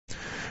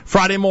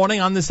Friday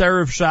morning on this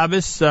Erev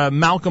Shabbos,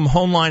 Malcolm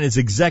Hoenlein is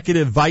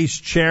Executive Vice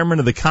Chairman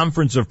of the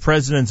Conference of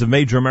Presidents of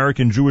Major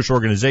American Jewish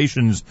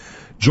Organizations.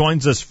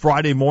 Joins us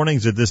Friday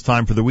mornings at this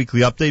time for the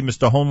weekly update.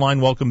 Mr.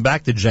 Hoenlein, welcome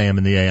back to JM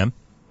in the AM.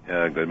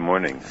 Good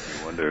morning.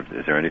 I wonder if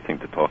is there anything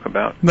to talk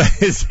about?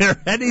 Is there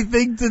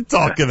anything to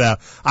talk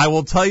about? I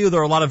will tell you there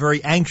are a lot of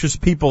very anxious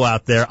people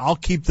out there. I'll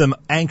keep them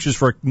anxious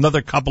for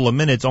another couple of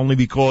minutes only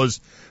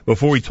because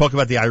before we talk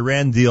about the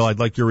Iran deal, I'd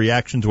like your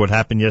reaction to what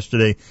happened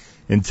yesterday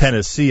in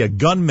Tennessee. A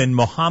gunman,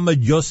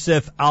 Mohammed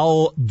Yosef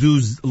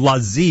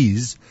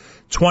Al-Dulaziz,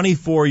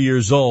 24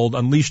 years old,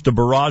 unleashed a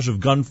barrage of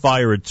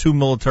gunfire at two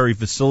military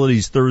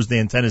facilities Thursday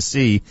in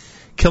Tennessee,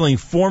 killing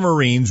 4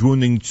 Marines,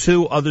 wounding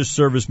 2 other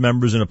service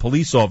members and a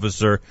police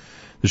officer.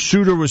 The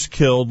shooter was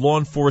killed. Law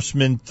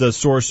enforcement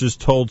sources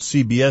told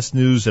CBS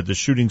News that the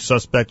shooting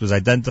suspect was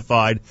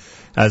identified,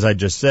 as I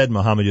just said,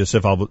 Mohammed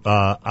Yosef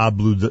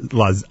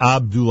Abdulaziz.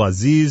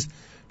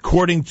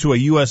 According to a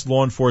U.S.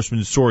 law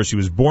enforcement source, he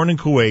was born in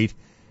Kuwait,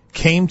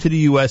 came to the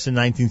U.S. in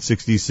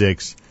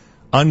 1966.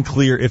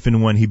 Unclear if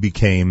and when he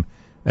became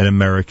an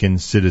American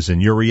citizen.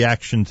 Your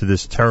reaction to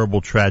this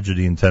terrible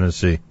tragedy in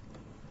Tennessee?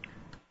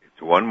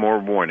 It's one more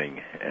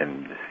warning,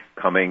 and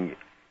coming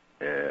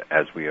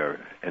as we are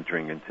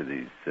entering into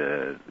these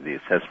the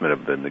assessment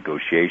of the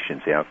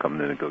negotiations, the outcome of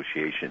the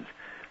negotiations,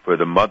 for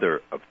the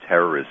mother of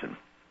terrorism,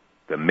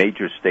 the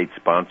major state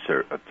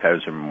sponsor of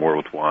terrorism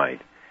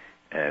worldwide.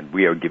 And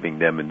we are giving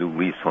them a new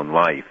lease on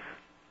life.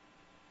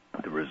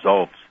 The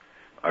results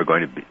are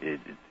going to be,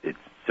 it's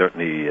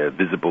certainly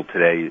visible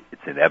today.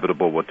 It's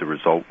inevitable what the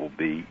result will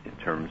be in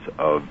terms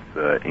of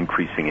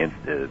increasing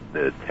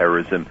the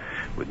terrorism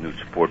with new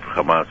support for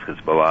Hamas,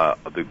 Hezbollah,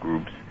 other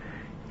groups,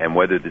 and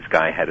whether this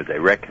guy had a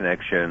direct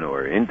connection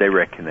or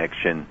indirect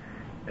connection.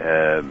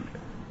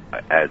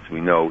 As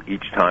we know,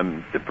 each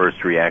time the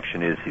first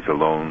reaction is he's a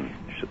lone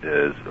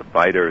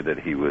fighter, that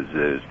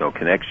there's no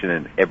connection,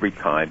 and every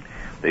time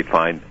they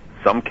find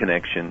some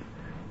connection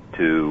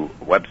to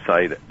a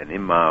website, an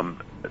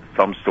imam,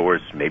 some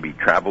source, maybe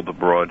traveled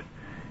abroad.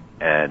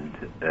 And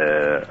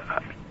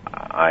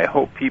I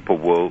hope people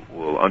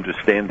will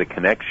understand the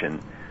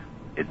connection.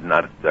 It's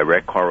not a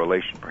direct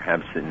correlation,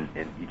 perhaps, in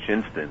each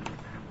instance,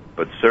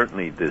 but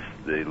certainly the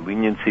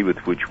leniency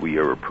with which we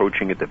are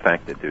approaching it, the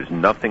fact that there's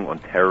nothing on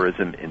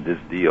terrorism in this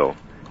deal,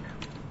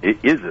 it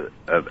is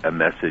a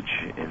message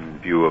in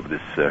view of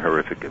this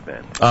horrific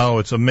event. Oh,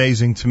 it's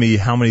amazing to me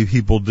how many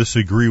people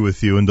disagree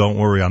with you, and don't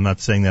worry, I'm not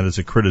saying that as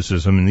a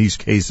criticism. In these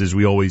cases,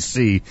 we always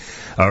see,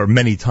 or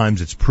many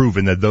times it's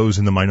proven, that those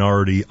in the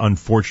minority,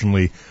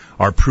 unfortunately,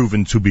 are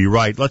proven to be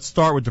right. Let's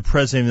start with the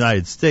President of the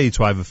United States,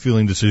 who I have a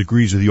feeling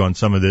disagrees with you on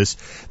some of this.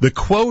 The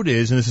quote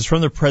is, and this is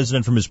from the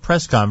President from his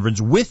press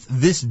conference, "With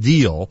this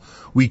deal,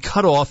 we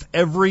cut off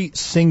every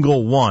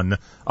single one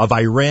of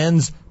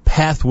Iran's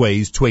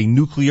pathways to a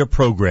nuclear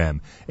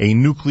program, a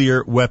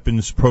nuclear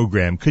weapons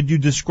program." Could you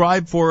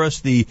describe for us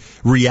the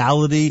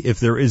reality, if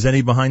there is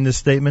any, behind this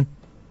statement?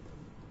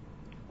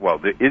 Well,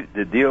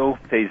 the deal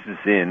phases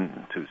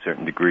in, to a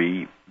certain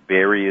degree,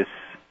 various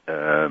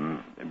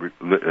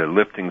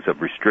liftings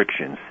of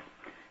restrictions,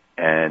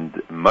 and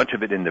much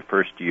of it in the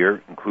first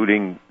year,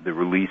 including the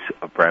release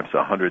of perhaps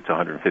 $100 to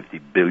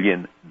 $150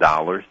 billion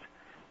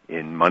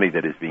in money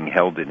that is being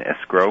held in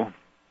escrow.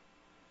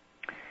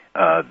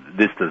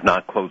 This does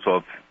not close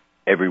off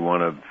every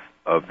one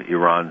of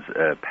Iran's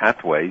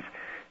pathways,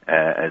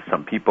 as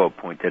some people have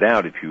pointed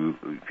out. If you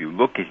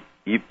look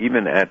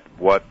even at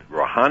what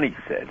Rouhani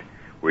said,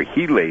 where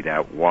he laid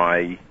out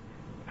why,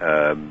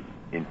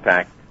 in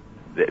fact,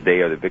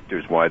 they are the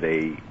victors, why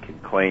they can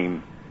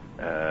claim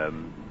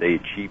they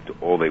achieved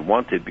all they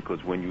wanted,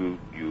 because when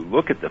you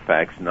look at the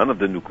facts, none of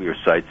the nuclear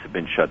sites have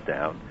been shut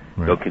down.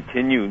 Right. They'll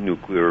continue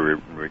nuclear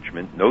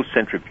enrichment. No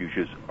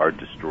centrifuges are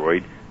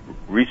destroyed.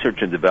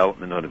 Research and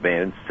development on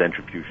advanced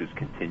centrifuges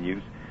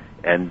continues,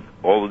 and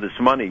all of this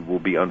money will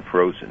be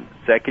unfrozen.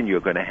 Second,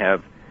 you're going to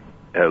have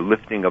a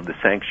lifting of the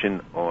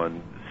sanction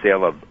on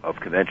sale of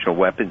conventional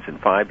weapons in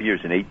 5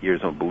 years and 8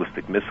 years on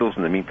ballistic missiles.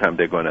 In the meantime,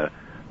 they're going to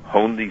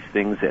hone these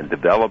things and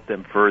develop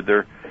them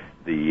further.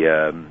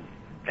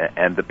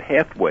 And the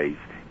pathways.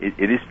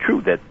 It is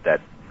true that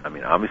I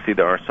mean, obviously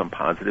there are some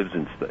positives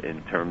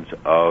in terms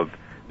of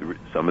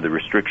some of the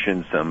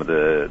restrictions, some of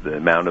the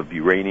amount of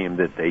uranium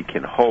that they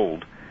can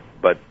hold.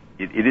 But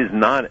it is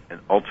not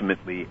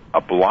ultimately a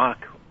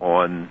block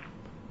on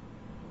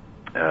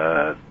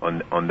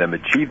them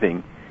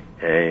achieving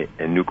a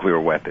nuclear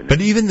weapon.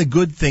 But even the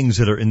good things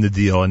that are in the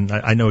deal, and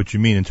I know what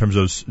you mean in terms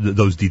of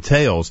those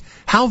details,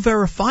 how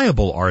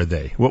verifiable are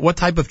they? What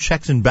type of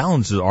checks and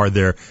balances are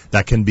there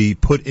that can be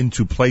put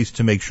into place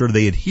to make sure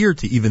they adhere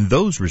to even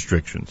those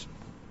restrictions?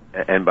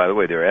 And by the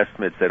way, there are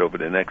estimates that over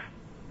the next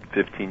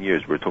 15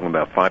 years, we're talking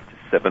about $500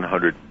 to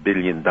 $700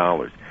 billion.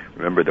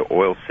 Remember the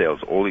oil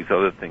sales, all these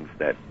other things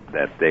that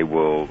they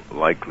will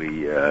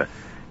likely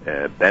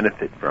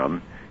benefit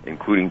from,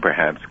 including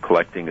perhaps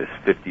collecting a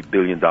 $50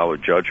 billion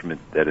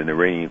judgment that an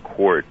Iranian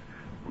court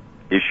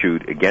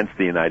issued against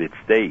the United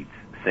States,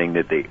 saying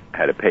that they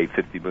had to pay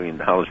 $50 billion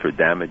for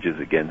damages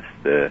against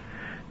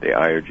the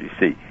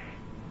IRGC.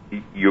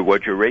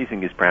 What you're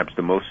raising is perhaps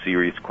the most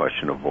serious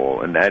question of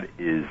all, and that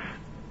is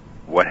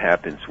what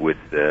happens with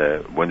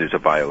when there's a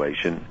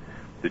violation.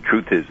 The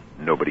truth is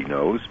nobody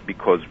knows,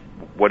 because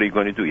what are you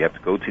going to do? You have to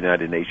go to the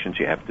United Nations.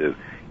 You have to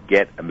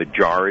get a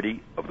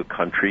majority of the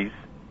countries,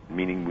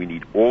 meaning we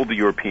need all the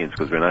Europeans,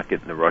 because we're not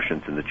getting the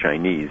Russians and the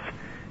Chinese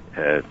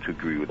to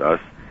agree with us.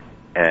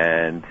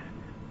 And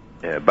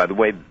by the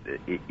way,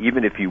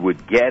 even if you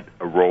would get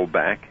a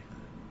rollback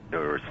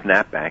or a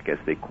snapback, as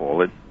they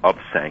call it, of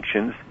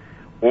sanctions,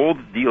 all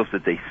the deals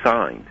that they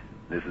signed,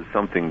 this is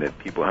something that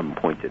people haven't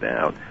pointed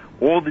out,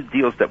 all the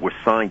deals that were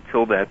signed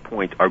till that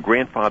point are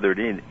grandfathered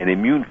in and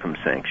immune from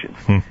sanctions.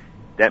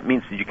 That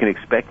means that you can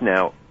expect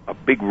now a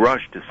big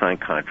rush to sign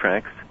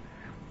contracts.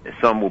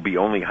 Some will be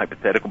only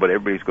hypothetical, but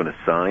everybody's going to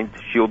sign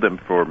to shield them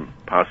from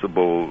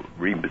possible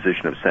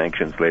reimposition of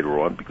sanctions later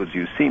on, because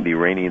you've seen the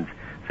Iranians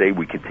say,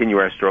 we continue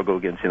our struggle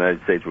against the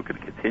United States, we're going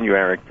to continue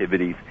our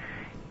activities,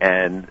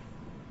 and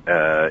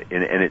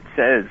it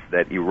says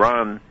that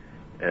Iran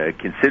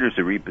considers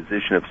the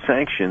reimposition of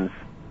sanctions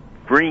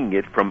freeing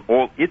it from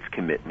all its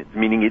commitments,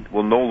 meaning it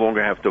will no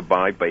longer have to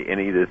abide by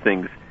any of the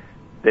things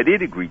that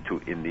it agreed to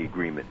in the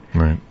agreement.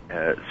 Right.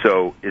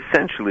 So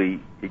essentially,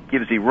 it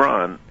gives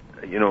Iran,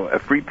 a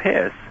free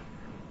pass,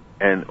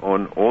 and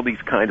on all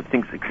these kind of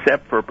things,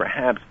 except for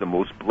perhaps the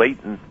most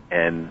blatant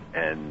and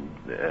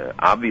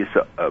obvious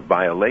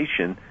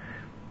violation,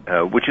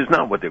 which is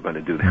not what they're going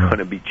to do. They're going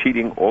to be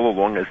cheating all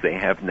along as they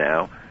have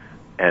now,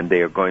 and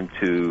they are going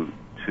to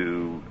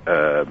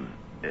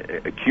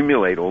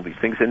accumulate all these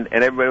things, and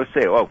everybody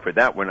will say, oh, for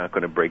that we're not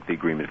going to break the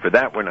agreement, for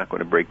that we're not going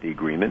to break the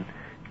agreement,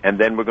 and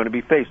then we're going to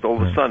be faced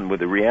all of a sudden with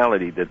the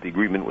reality that the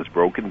agreement was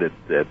broken,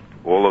 that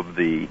all of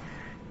the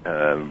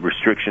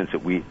restrictions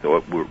that we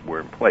thought were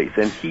in place.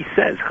 And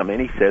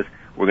Khamenei says,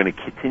 we're going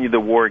to continue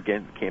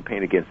the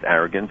campaign against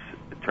arrogance,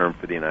 a term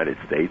for the United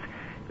States.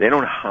 They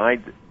don't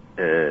hide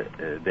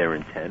their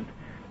intent.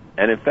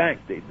 And in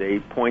fact, they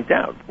point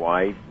out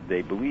why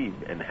they believe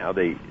and how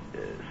they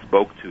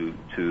spoke to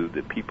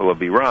the people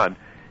of Iran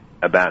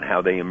about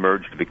how they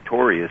emerged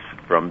victorious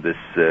from this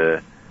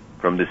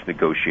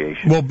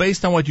negotiation. Well,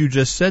 based on what you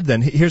just said,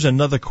 then, here's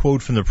another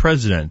quote from the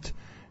president.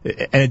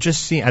 And it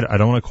just seems, I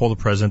don't want to call the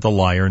president a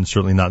liar, and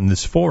certainly not in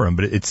this forum,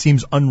 but it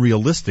seems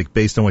unrealistic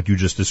based on what you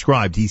just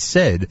described. He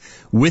said,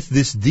 with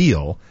this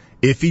deal,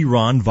 if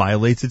Iran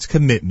violates its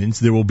commitments,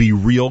 there will be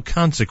real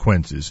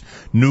consequences.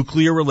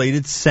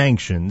 Nuclear-related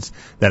sanctions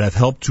that have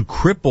helped to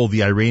cripple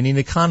the Iranian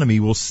economy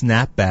will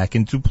snap back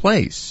into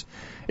place.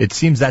 It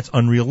seems that's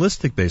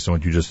unrealistic based on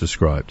what you just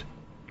described.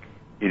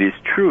 It is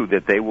true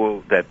that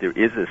that there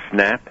is a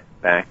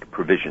snapback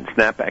provision.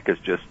 Snapback is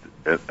just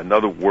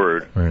another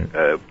word,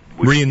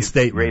 which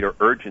reinstatement, greater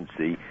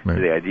urgency to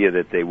the idea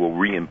that they will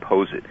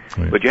reimpose it.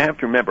 But you have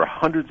to remember,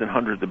 hundreds and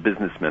hundreds of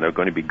businessmen are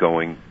going to be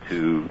going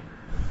to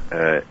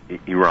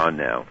Iran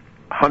now.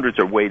 Hundreds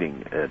are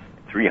waiting.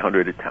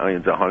 300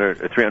 Italians,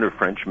 300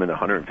 Frenchmen,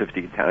 150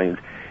 Italians.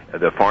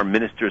 The foreign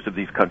ministers of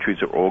these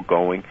countries are all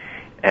going,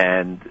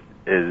 and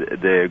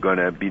they're going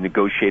to be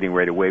negotiating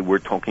right away. We're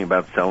talking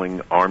about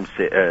selling arms,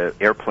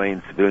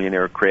 airplanes, civilian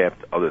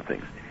aircraft, other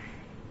things.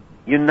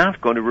 You're not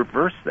going to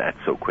reverse that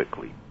so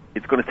quickly.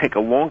 It's going to take a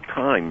long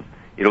time.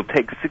 It'll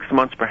take 6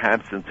 months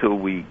perhaps until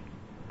we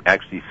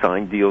actually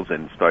sign deals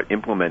and start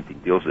implementing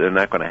deals. They're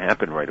not going to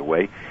happen right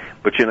away,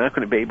 but you're not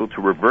going to be able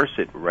to reverse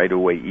it right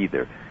away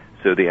either.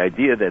 So the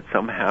idea that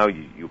somehow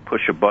you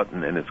push a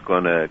button and it's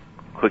going to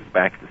click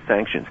back to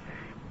sanctions,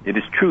 it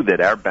is true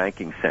that our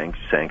banking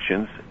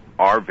sanctions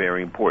are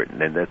very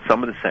important, and that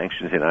some of the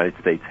sanctions the United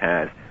States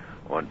has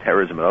on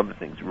terrorism and other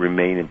things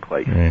remain in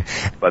place.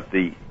 But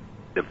the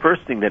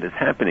first thing that is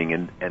happening,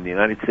 and the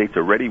United States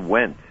already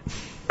went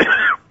to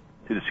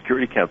the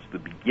Security Council to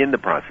begin the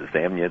process.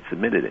 They haven't yet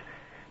submitted it,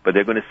 but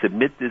they're going to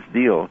submit this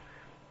deal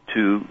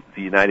to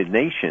the United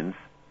Nations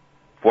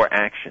for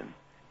action,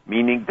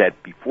 meaning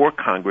that before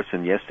Congress,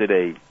 and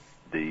yesterday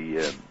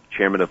the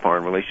chairman of the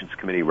Foreign Relations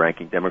Committee,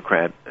 ranking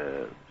Democrat,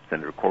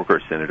 Senator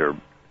Corker, Senator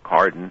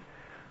Cardin,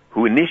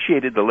 who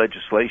initiated the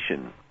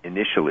legislation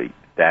initially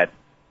that,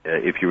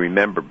 if you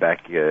remember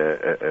back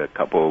a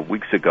couple of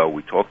weeks ago,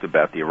 we talked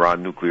about the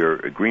Iran Nuclear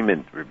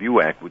Agreement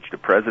Review Act, which the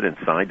president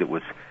signed. It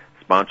was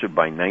sponsored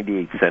by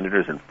 98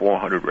 senators and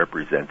 400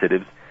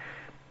 representatives.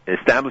 It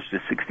established a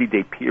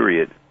 60-day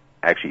period,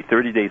 actually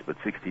 30 days, but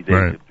 60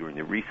 days during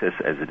the recess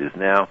as it is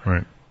now,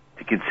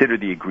 to consider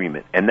the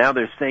agreement. And now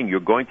they're saying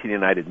you're going to the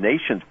United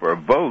Nations for a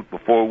vote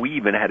before we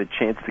even had a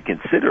chance to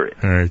consider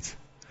it.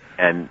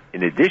 And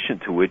in addition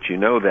to which, you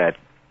know that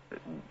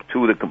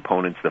two of the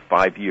components, the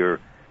five-year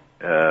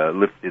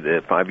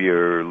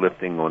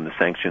lifting on the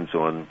sanctions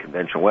on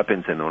conventional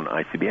weapons and on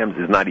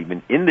ICBMs, is not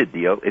even in the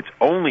deal. It's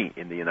only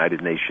in the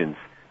United Nations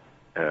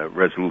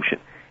resolution.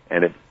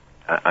 And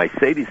I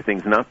say these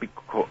things not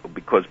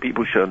because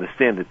people should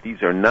understand that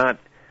these are not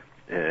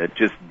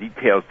just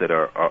details that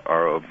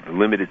are of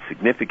limited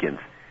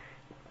significance.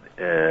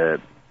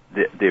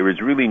 There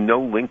is really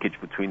no linkage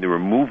between the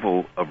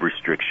removal of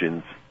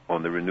restrictions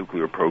on the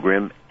nuclear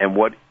program and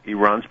what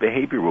Iran's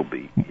behavior will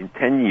be. In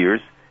 10 years,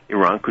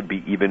 Iran could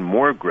be even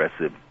more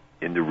aggressive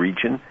in the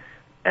region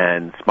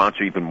and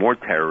sponsor even more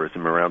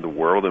terrorism around the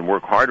world and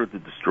work harder to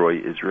destroy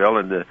Israel,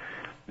 and the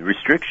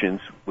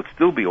restrictions would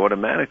still be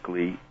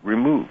automatically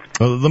removed.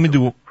 Let me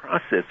do the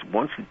process.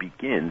 Once it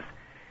begins,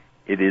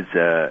 it is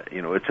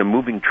it's a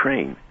moving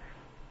train,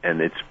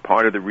 and it's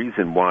part of the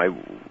reason why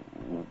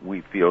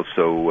we feel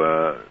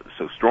so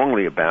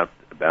strongly about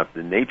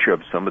the nature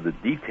of some of the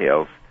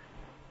details,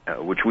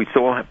 which we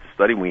still have to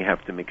study. We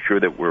have to make sure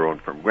that we're on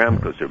firm ground,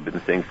 because there have been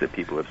things that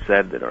people have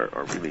said that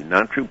are really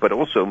not true, but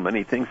also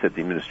many things that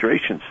the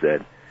administration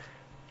said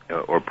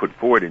or put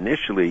forward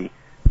initially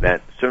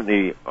that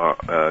certainly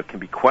can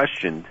be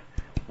questioned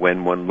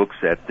when one looks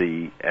at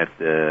the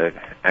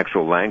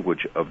actual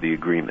language of the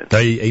agreement.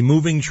 A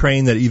moving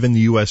train that even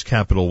the U.S.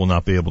 Capitol will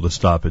not be able to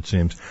stop, it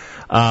seems.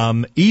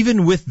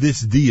 Even with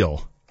this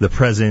deal, the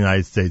President of the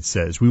United States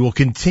says, we will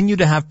continue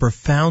to have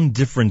profound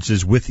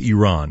differences with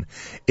Iran.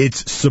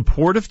 Its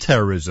support of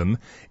terrorism,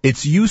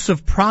 its use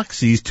of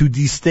proxies to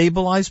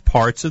destabilize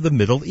parts of the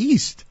Middle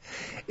East.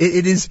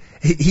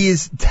 He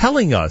is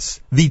telling us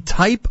the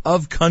type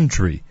of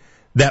country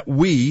that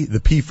we, the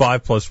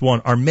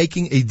P5+1, are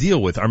making a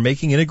deal with, are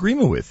making an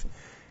agreement with.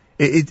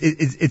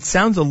 It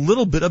sounds a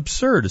little bit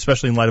absurd,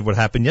 especially in light of what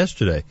happened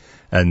yesterday.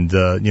 And,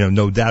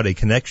 no doubt a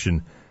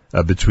connection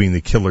between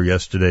the killer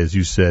yesterday, as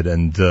you said,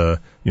 and,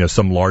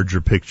 some larger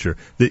picture.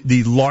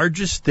 The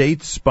largest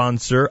state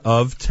sponsor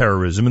of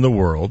terrorism in the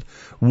world,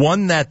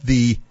 one that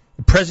the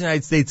President of the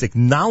United States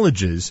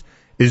acknowledges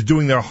is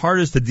doing their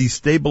hardest to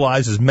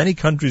destabilize as many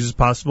countries as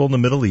possible in the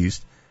Middle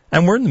East,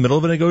 and we're in the middle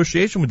of a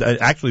negotiation with them.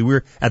 Actually,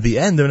 we're at the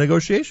end of a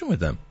negotiation with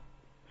them.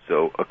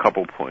 So, a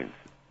couple points.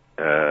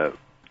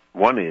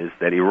 One is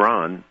that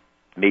Iran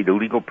made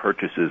illegal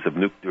purchases of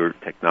nuclear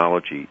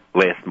technology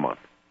last month.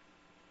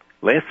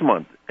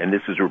 And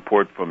this is a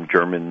report from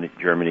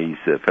Germany's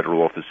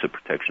Federal Office of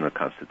Protection of the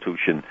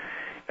Constitution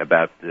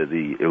about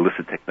the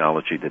illicit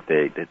technology that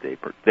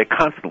they're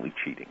constantly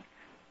cheating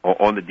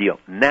on the deal.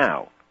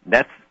 Now,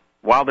 that's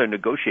while they're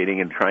negotiating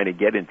and trying to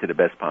get into the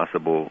best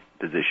possible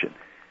position.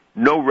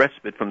 No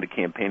respite from the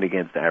campaign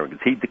against arrogance.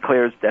 He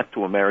declares death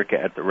to America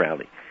at the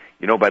rally.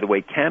 By the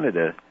way,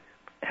 Canada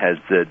has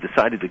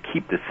decided to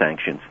keep the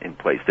sanctions in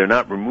place. They're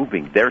not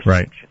removing their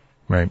sanctions.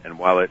 Right. And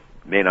while it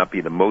may not be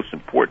the most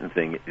important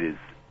thing, it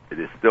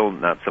is still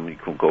not something you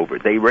can go over.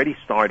 They already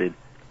started,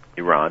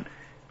 Iran,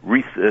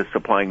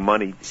 supplying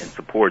money and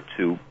support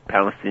to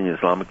Palestinian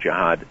Islamic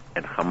Jihad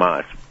and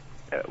Hamas,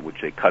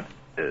 which they cut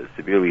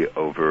severely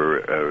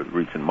over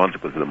recent months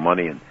because of the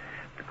money and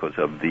because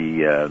of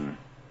the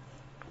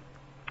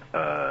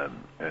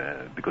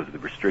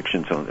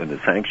restrictions and the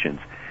sanctions.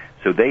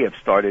 So they have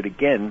started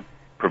again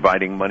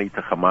providing money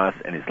to Hamas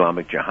and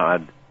Islamic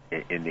Jihad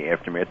in the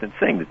aftermath, and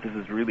saying that this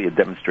is really a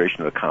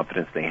demonstration of the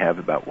confidence they have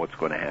about what's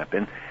going to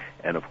happen.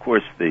 And of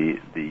course, the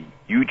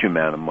huge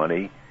amount of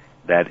money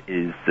that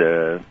is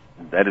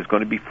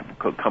going to be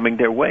coming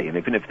their way. And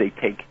even if they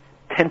take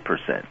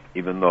 10%,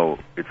 even though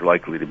it's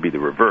likely to be the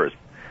reverse,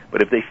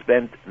 but if they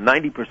spend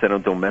 90%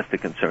 on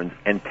domestic concerns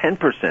and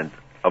 10%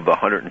 of the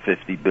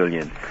 $150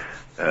 billion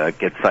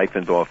get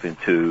siphoned off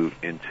into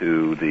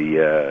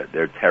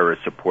their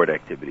terrorist support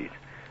activities,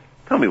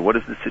 tell me, what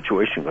is the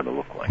situation going to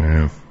look like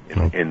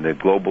in the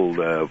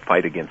global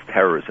fight against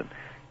terrorism?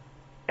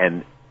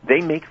 And they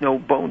make no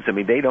bones. I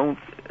mean, they don't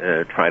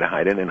try to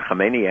hide it. And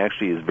Khamenei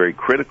actually is very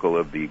critical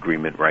of the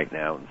agreement right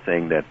now, and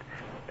saying that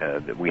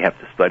we have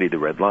to study the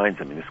red lines.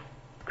 I mean, this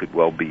could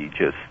well be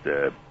just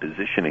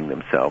positioning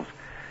themselves.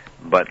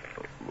 But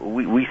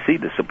we see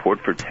the support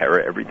for terror.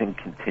 Everything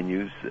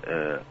continues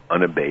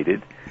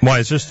unabated. Why,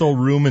 is there still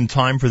room and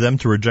time for them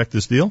to reject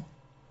this deal?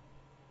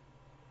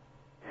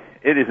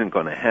 It isn't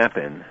going to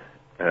happen,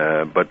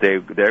 but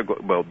they're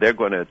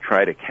going to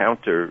try to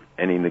counter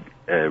any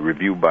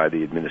review by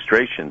the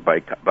administration,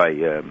 by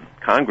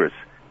Congress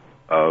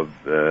of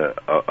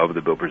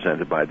the bill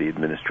presented by the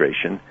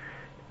administration,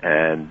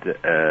 and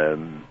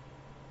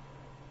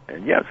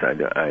yes,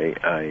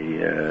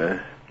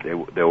 they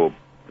will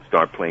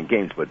start playing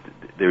games, but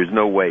there is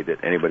no way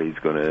that anybody's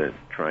going to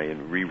try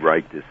and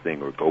rewrite this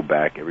thing or go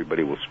back.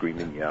 Everybody will scream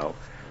and yell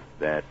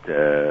that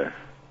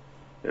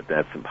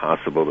that's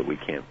impossible, that we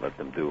can't let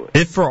them do it.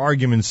 If, for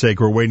argument's sake,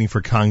 we're waiting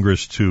for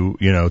Congress to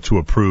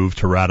approve,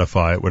 to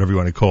ratify it, whatever you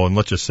want to call it, and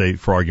let's just say,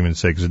 for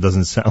argument's sake, because it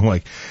doesn't sound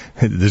like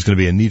there's going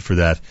to be a need for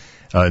that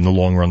in the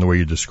long run, the way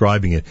you're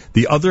describing it.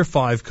 The other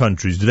 5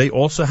 countries, do they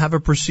also have a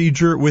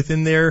procedure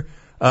within their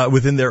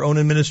own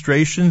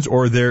administrations,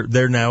 or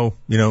they're now,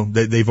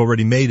 they've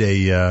already made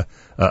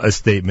a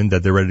statement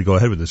that they're ready to go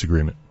ahead with this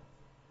agreement?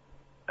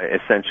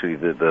 Essentially,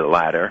 the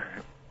latter.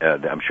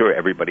 I'm sure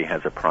everybody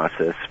has a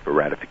process for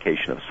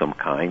ratification of some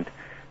kind,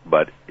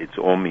 but it's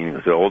all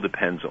meaningless. It all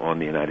depends on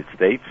the United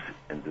States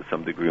and to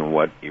some degree on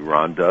what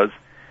Iran does.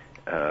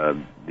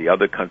 The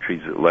other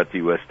countries let the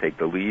U.S. take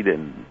the lead,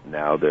 and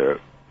now they're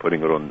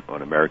putting it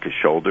on America's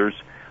shoulders.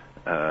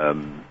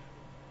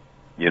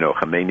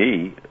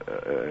 Khamenei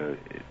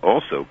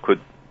also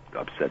could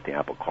upset the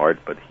apple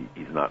cart, but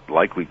he's not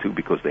likely to,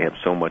 because they have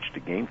so much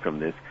to gain from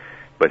this.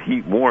 But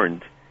he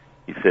warned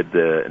He said,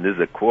 and this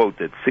is a quote,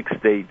 that 6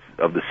 states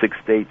of the 6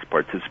 states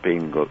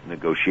participating in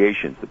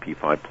negotiations, the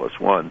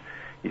P5+1,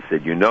 he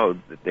said,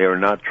 that they are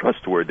not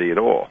trustworthy at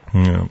all.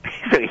 Yeah.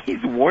 So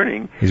he's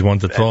warning. He's one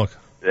to talk.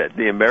 That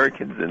the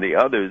Americans and the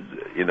others,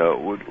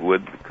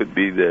 could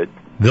be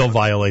they'll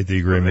violate the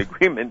agreement.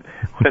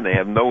 When they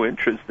have no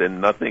interest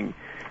and nothing.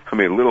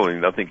 Literally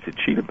nothing to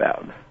cheat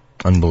about.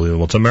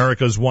 Unbelievable. It's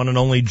America's one and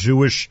only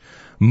Jewish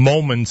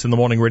Moments in the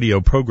Morning radio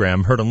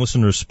program, heard on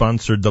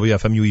listeners-sponsored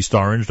WFMU East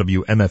Orange,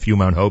 WMFU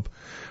Mount Hope,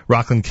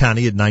 Rockland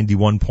County at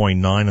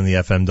 91.9 on the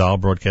FM dial,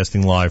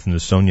 broadcasting live from the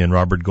Sonia and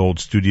Robert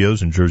Gold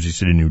studios in Jersey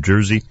City, New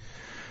Jersey.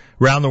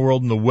 Around the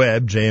world on the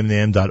web,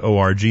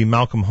 jmnam.org.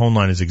 Malcolm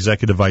Hoenlein is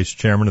Executive Vice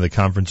Chairman of the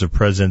Conference of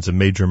Presidents of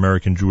Major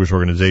American Jewish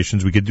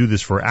Organizations. We could do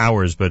this for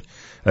hours, but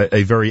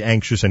a very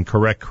anxious and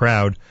correct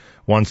crowd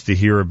wants to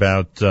hear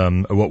about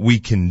what we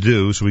can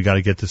do, so we got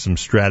to get to some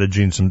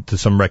strategy and to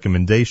some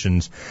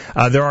recommendations.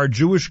 There are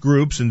Jewish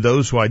groups and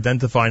those who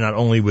identify not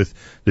only with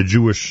the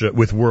Jewish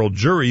with World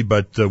Jewry,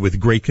 but with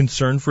great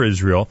concern for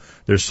Israel.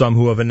 There's some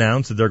who have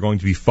announced that they're going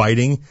to be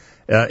fighting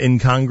in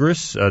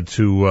Congress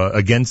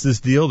against this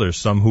deal. There's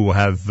some who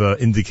have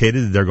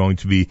indicated that they're going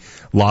to be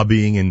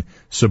lobbying in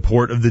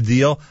support of the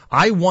deal.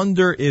 I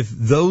wonder if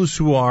those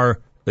who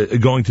are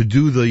going to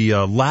do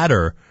the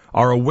latter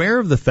are aware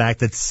of the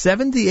fact that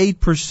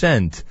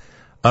 78%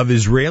 of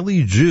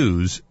Israeli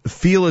Jews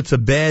feel it's a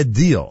bad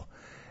deal.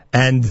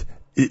 And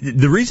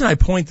the reason I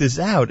point this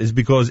out is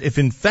because if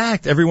in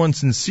fact everyone's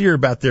sincere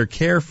about their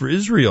care for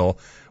Israel,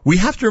 we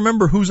have to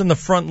remember who's on the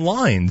front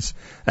lines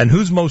and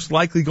who's most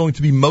likely going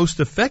to be most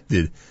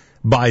affected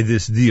by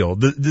this deal.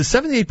 The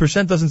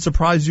 78% doesn't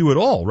surprise you at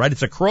all, right?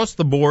 It's across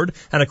the board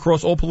and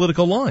across all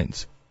political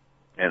lines.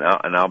 And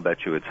I'll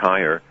bet you it's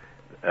higher.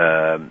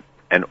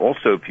 And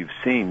also, if you've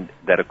seen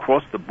that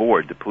across the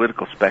board, the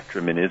political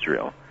spectrum in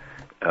Israel,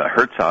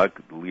 Herzog,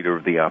 the leader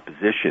of the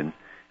opposition,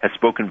 has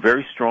spoken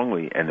very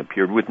strongly and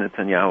appeared with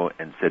Netanyahu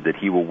and said that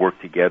he will work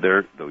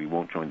together, though he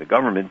won't join the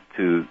government,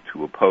 to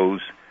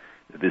oppose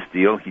this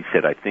deal. He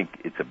said, I think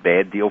it's a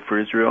bad deal for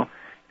Israel,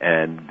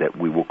 and that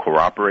we will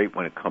cooperate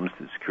when it comes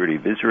to the security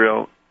of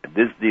Israel.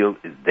 This deal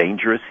is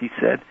dangerous, he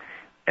said,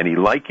 and he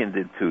likened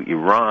it to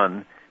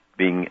Iran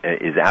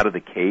is out of the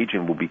cage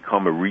and will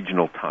become a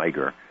regional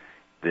tiger.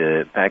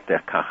 The fact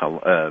that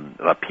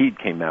Lapid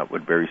came out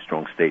with very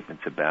strong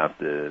statements about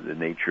the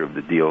nature of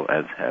the deal,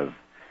 as have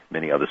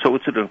many others. So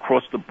it's an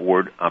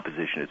across-the-board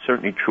opposition. It's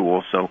certainly true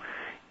also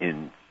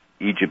in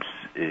Egypt,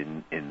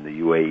 in the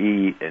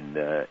UAE,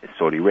 in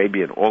Saudi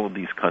Arabia, and all of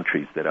these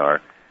countries that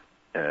are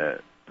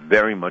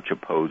very much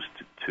opposed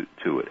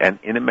to it. And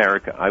in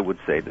America, I would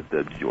say that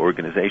the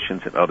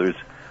organizations and others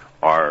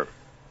are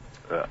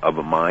of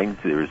a mind.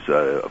 There's,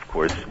 of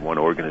course, one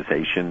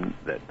organization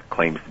that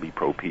claims to be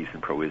pro-peace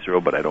and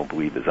pro-Israel, but I don't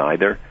believe is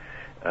either,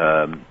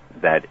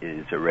 that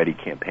is already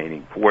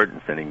campaigning for it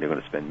and saying they're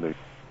going to spend millions.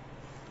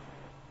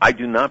 I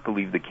do not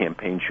believe the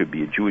campaign should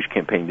be a Jewish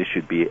campaign. This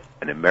should be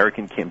an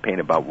American campaign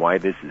about why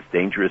this is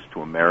dangerous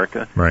to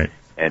America. Right.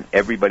 And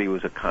everybody who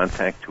is a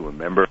contact to a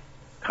member of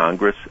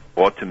Congress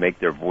ought to make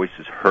their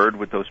voices heard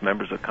with those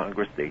members of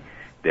Congress.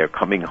 They're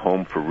coming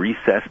home for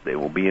recess. They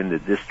will be in the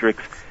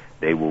districts.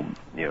 They will,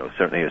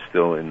 certainly are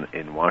still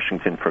in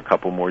Washington for a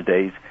couple more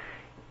days.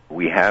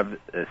 We have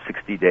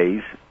 60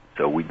 days,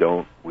 so we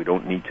don't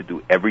need to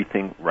do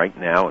everything right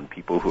now. And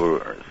people who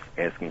are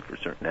asking for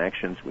certain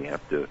actions, we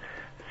have to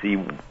see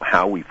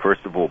how we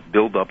first of all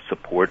build up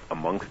support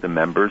amongst the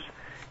members.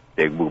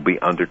 They will be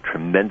under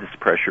tremendous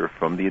pressure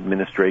from the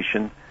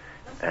administration,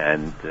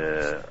 and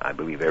I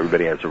believe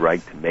everybody has a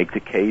right to make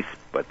the case.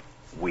 But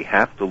we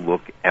have to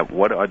look at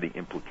what are the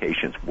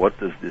implications. What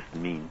does this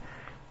mean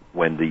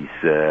when these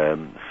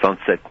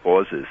sunset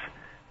clauses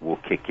will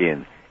kick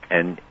in?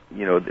 And,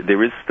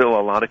 there is still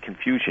a lot of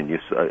confusion.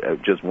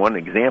 Just one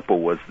example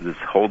was this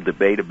whole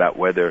debate about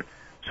whether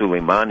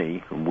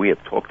Soleimani, whom we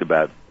have talked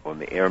about on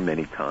the air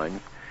many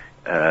times,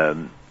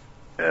 who's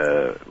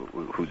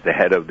the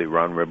head of the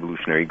Iran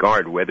Revolutionary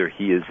Guard, whether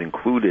he is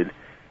included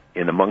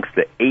in amongst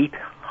the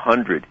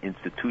 800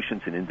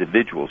 institutions and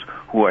individuals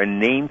who are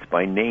named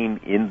by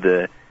name in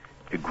the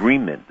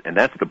agreement, and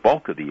that's the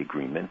bulk of the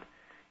agreement,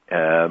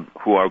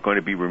 who are going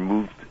to be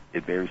removed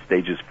at various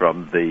stages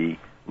from the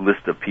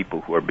list of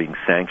people who are being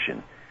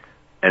sanctioned.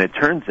 And it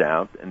turns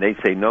out, and they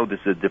say, no,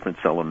 this is a different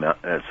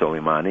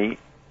Soleimani,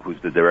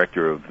 who's the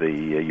director of the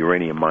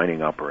uranium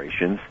mining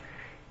operations.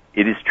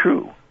 It is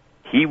true.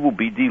 He will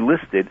be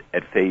delisted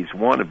at Phase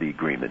 1 of the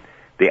agreement.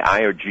 The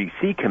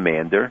IRGC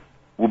commander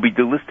will be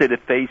delisted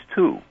at Phase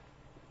 2,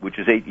 which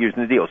is 8 years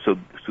in the deal. So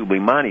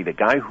Soleimani, the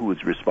guy who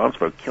is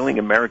responsible for killing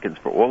Americans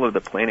for all of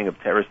the planning of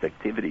terrorist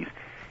activities,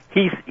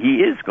 he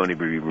is going to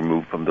be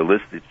removed from the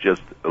list. It's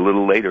just a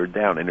little later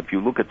down. And if you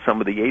look at some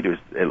of the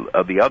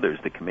others,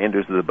 the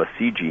commanders of the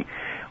Basiji,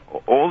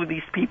 all of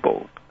these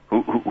people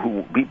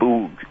who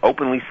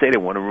openly say they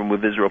want to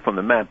remove Israel from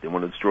the map, they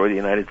want to destroy the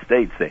United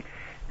States,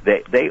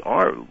 they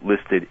are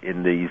listed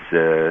in these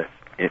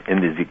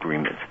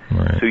agreements.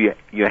 Right. So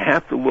you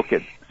have to look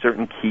at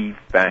certain key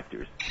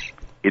factors.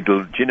 It's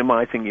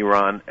legitimizing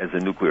Iran as a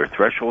nuclear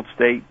threshold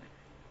state.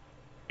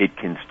 It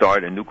can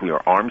start a nuclear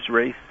arms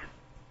race.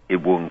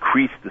 It will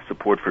increase the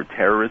support for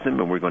terrorism,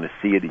 and we're going to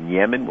see it in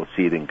Yemen. We'll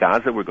see it in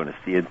Gaza. We're going to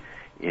see it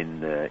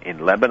in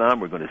Lebanon.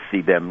 We're going to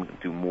see them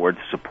do more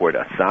to support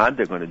Assad.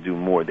 They're going to do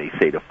more, they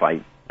say, to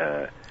fight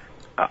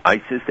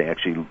ISIS. They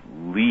actually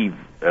leave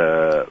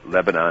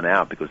Lebanon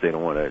out because they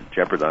don't want to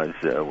jeopardize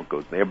what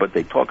goes there. But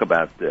they talk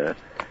about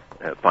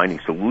finding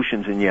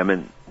solutions in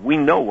Yemen. We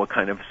know what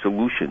kind of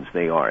solutions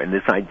they are, and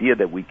this idea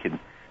that we can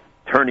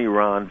turn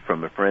Iran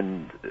from a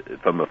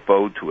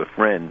foe to a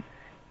friend,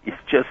 it's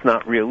just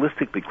not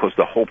realistic, because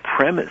the whole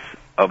premise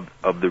of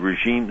the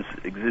regime's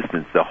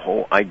existence, the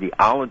whole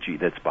ideology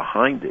that's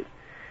behind it,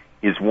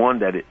 is one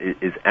that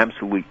is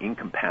absolutely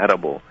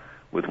incompatible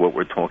with what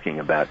we're talking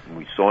about. And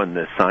we saw in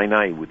the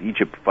Sinai with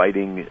Egypt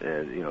fighting,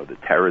 the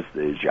terrorists,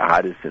 the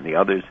jihadists, and the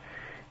others.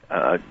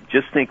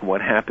 Just think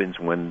what happens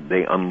when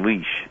they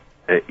unleash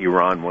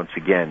Iran once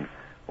again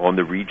on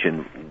the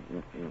region,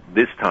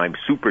 this time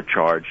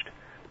supercharged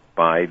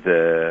by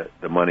the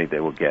money they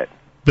will get.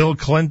 Bill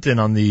Clinton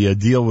on the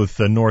deal with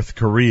North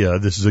Korea.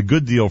 This is a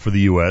good deal for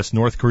the U.S.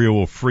 North Korea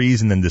will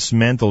freeze and then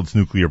dismantle its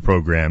nuclear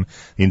program.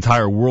 The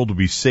entire world will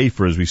be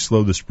safer as we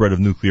slow the spread of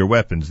nuclear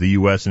weapons. The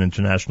U.S. and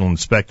international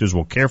inspectors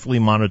will carefully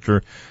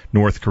monitor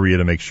North Korea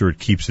to make sure it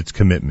keeps its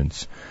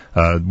commitments.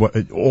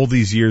 All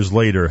these years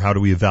later, how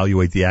do we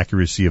evaluate the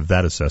accuracy of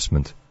that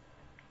assessment?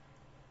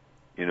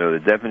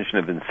 The definition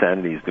of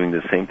insanity is doing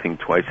the same thing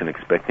twice and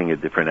expecting a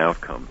different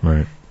outcome.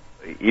 Right.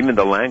 Even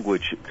the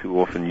language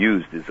too often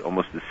used is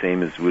almost the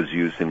same as was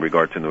used in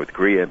regard to North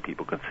Korea.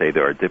 People can say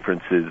there are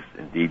differences.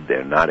 Indeed,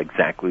 they're not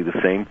exactly the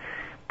same,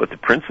 but the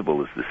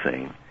principle is the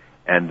same.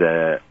 And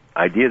the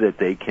idea that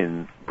they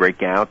can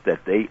break out,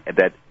 that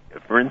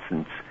for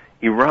instance,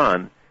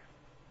 Iran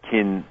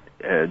can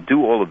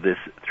do all of this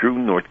through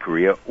North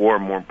Korea, or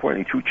more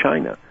importantly, through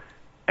China,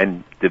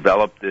 and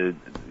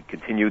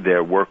continue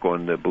their work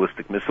on the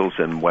ballistic missiles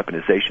and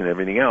weaponization and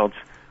everything else,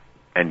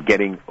 and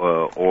getting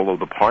all of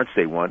the parts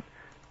they want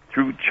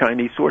through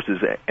Chinese sources.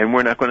 And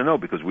we're not going to know,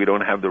 because we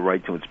don't have the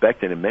right to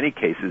inspect it. In many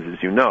cases,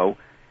 as you know,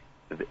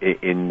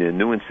 in the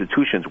new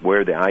institutions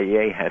where the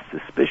IAEA has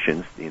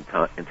suspicions, the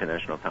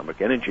International Atomic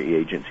Energy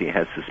Agency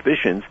has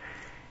suspicions,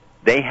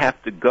 they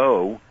have to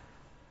go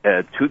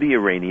to the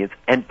Iranians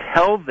and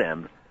tell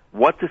them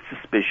what the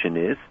suspicion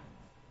is,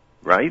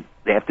 right?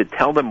 They have to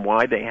tell them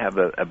why they have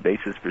a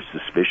basis for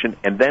suspicion,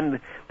 and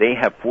then they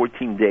have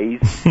 14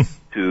 days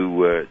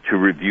to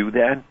review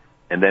that,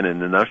 and then in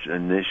the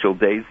initial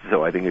days,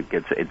 so I think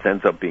it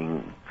ends up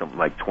being something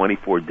like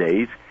 24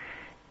 days.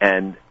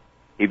 And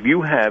if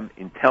you have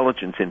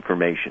intelligence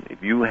information,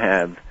 if you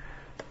have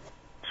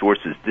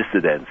sources,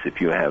 dissidents,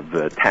 if you have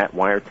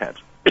wiretaps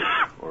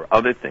or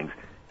other things,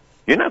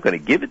 you're not going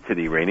to give it to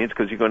the Iranians,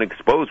 because you're going to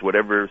expose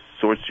whatever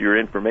source your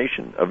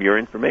information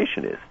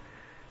is.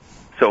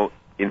 So,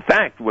 in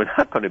fact, we're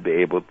not going to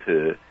be able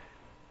to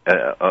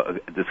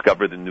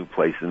discover the new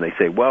place. And they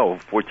say, well,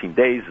 14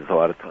 days is a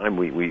lot of time.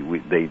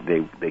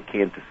 They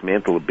can't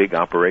dismantle a big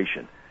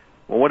operation.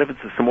 Well, what if it's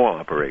a small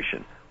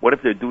operation? What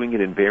if they're doing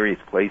it in various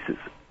places?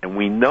 And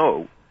we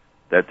know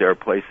that there are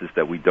places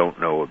that we don't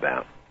know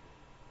about.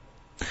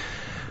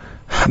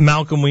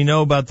 Malcolm, we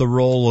know about the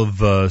role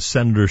of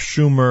Senator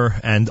Schumer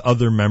and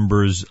other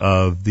members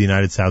of the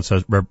United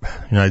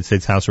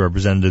States House of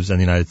Representatives and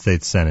the United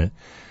States Senate.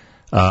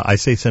 I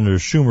say Senator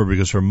Schumer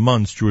because for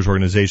months Jewish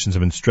organizations have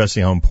been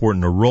stressing how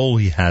important a role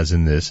he has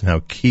in this and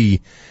how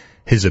key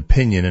his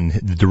opinion and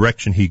the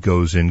direction he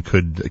goes in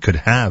could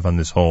have on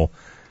this whole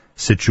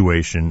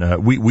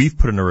situation. We've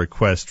put in a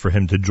request for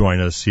him to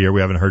join us here.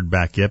 We haven't heard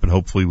back yet, but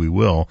hopefully we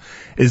will.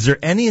 Is there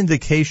any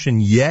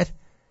indication yet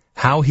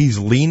how he's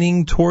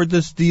leaning toward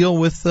this deal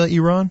with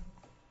Iran?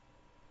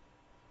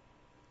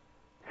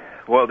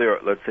 Well,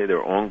 let's say there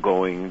are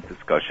ongoing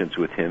discussions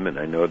with him, and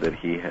I know that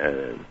he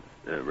has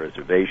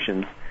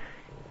reservations.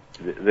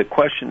 The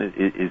question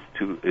is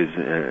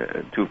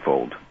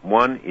twofold.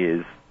 One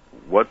is,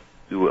 what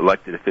do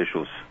elected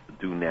officials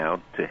do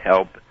now to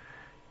help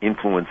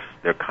influence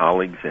their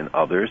colleagues and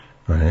others?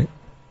 Right.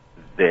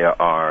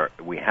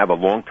 We have a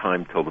long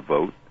time till the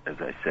vote, as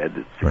I said,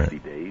 it's 60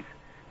 right. days,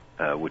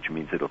 which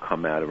means it'll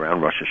come out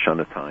around Rosh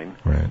Hashanah time,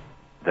 right,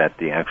 that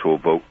the actual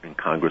vote in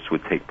Congress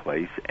would take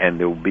place, and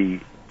there will be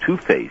two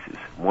phases.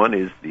 One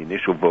is the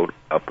initial vote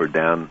up or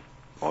down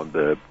on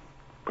the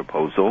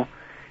proposal,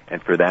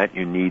 and for that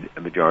you need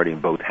a majority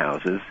in both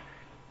houses.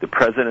 The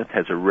president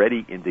has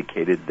already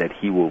indicated that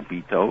he will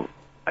veto.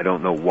 I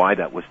don't know why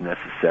that was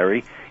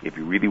necessary. If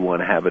you really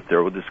want to have a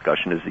thorough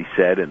discussion, as he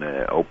said, and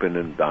an open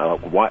and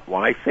dialogue,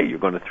 why say you're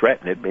going to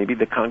threaten it? Maybe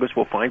the Congress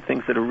will find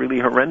things that are really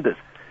horrendous.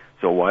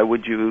 So why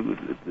would you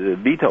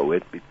veto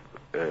it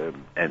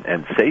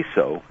and say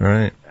so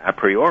right. a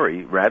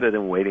priori, rather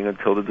than waiting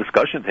until the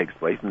discussion takes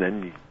place, and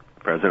then the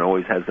president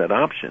always has that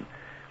option.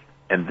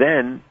 And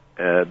then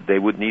they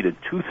would need a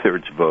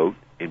two-thirds vote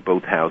in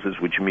both houses,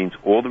 which means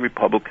all the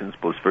Republicans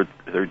plus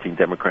 13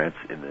 Democrats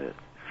in the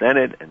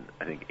Senate and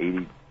I think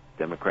 80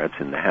 Democrats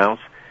in the House.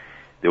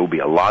 There will be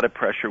a lot of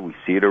pressure. We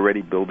see it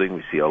already building.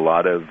 We see a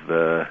lot of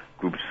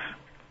groups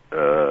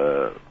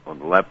on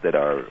the left that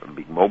are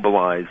being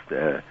mobilized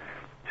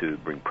to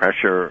bring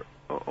pressure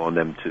on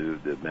them, to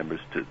the members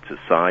to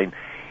sign.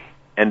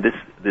 And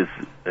this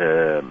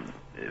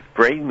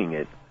framing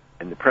it,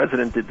 and the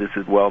president did this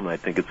as well, and I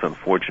think it's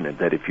unfortunate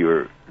that if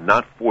you're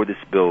not for this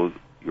bill,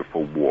 you're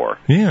for war.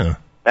 Yeah.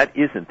 That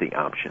isn't the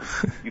option.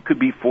 You could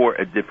be for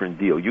a different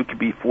deal. You could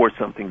be for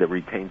something that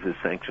retains the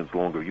sanctions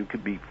longer. You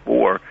could be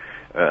for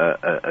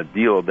a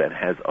deal that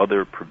has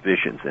other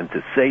provisions. And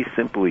to say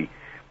simply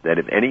that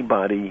if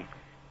anybody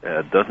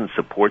doesn't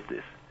support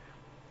this,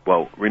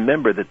 well,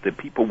 remember that the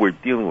people we're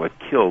dealing with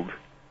killed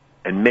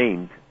and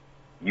maimed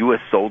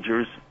U.S.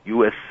 soldiers,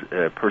 U.S.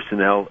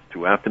 personnel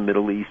throughout the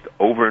Middle East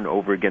over and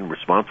over again,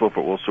 responsible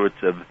for all sorts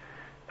of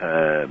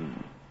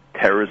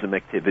terrorism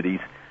activities,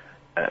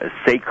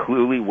 say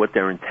clearly what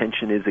their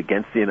intention is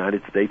against the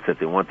United States, that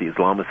they want the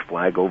Islamist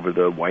flag over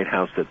the White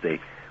House, that they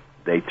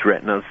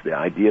threaten us. The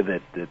idea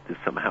that this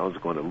somehow is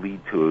going to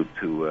lead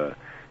to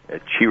a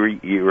cheery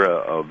era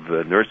of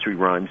nursery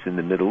rhymes in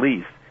the Middle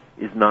East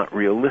is not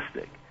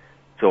realistic.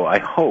 So I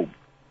hope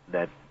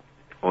that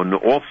on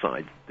all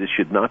sides, this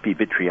should not be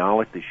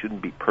vitriolic, this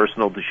shouldn't be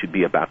personal, this should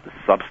be about the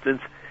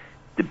substance.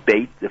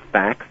 Debate the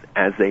facts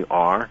as they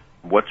are,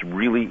 what's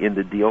really in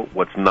the deal,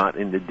 what's not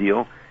in the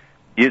deal.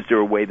 Is there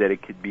a way that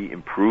it could be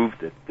improved,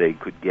 that they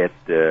could get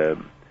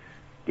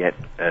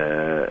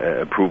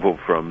approval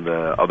from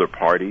the other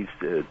parties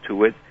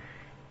to it?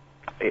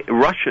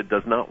 Russia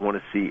does not want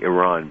to see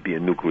Iran be a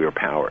nuclear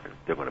power.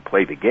 They're going to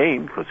play the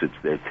game because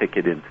it's their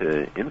ticket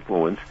into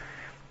influence,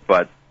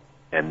 but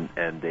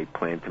and they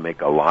plan to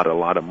make a lot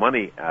of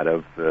money out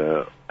of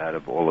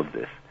all of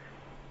this.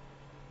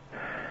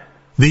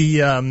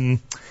 The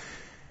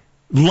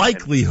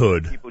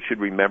likelihood. People should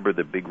remember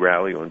the big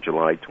rally on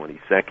July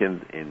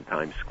 22nd in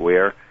Times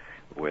Square,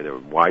 where there were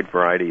a wide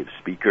variety of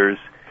speakers,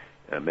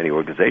 many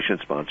organizations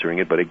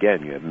sponsoring it. But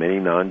again, you have many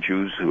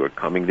non-Jews who are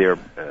coming there,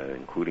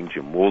 including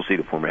Jim Woolsey,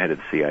 the former head of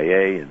the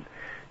CIA, and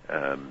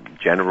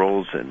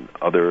generals and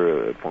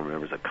other former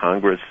members of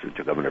Congress,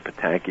 to Governor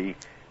Pataki,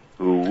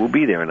 who will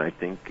be there. And I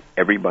think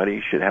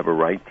everybody should have a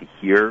right to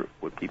hear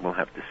what people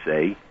have to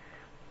say.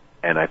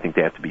 And I think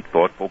they have to be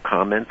thoughtful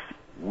comments.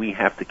 We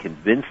have to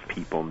convince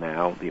people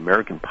now, the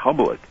American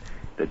public,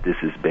 that this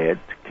is bad,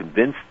 to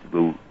convince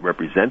the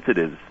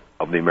representatives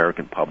of the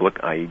American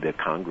public, i.e. the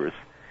Congress,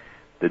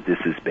 that this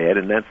is bad.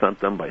 And that's not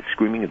done by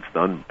screaming. It's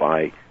done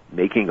by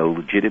making a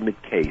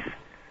legitimate case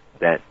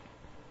that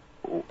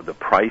the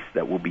price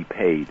that will be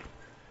paid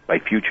by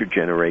future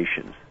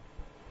generations.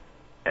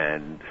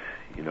 And,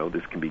 you know,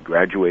 this can be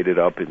graduated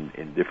up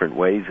in different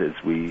ways as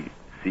we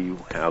see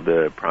how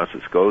the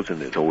process goes,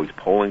 and there's always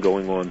polling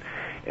going on.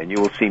 And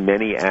you will see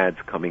many ads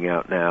coming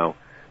out now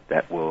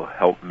that will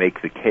help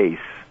make the case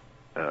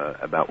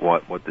about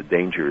what the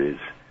danger is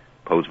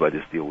posed by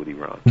this deal with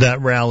Iran.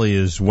 That rally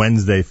is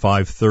Wednesday,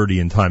 5:30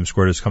 in Times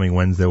Square. This coming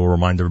Wednesday. We'll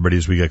remind everybody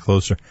as we get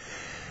closer.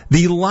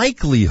 The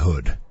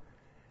likelihood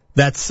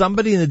that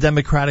somebody in the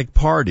Democratic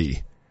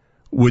Party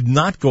would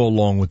not go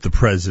along with the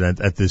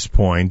president at this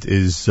point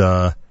is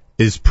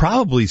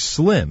probably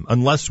slim,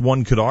 unless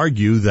one could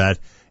argue that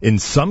in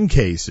some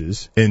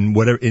cases, in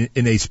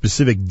a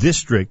specific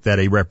district that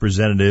a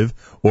representative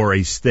or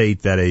a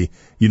state that a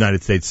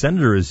United States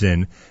senator is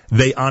in,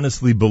 they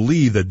honestly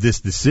believe that this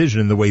decision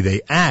and the way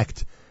they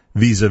act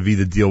vis-a-vis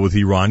the deal with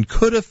Iran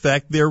could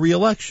affect their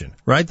reelection,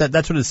 right?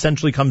 That's what it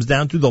essentially comes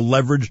down to, the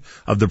leverage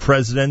of the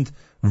president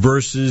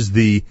versus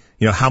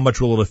how much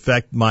will it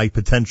affect my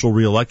potential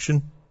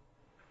reelection?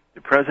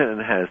 The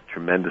president has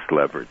tremendous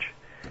leverage,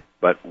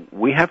 but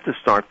we have to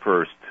start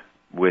first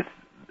with,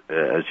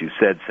 as you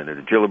said,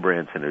 Senator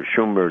Gillibrand, Senator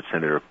Schumer,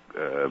 Senator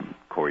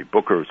Cory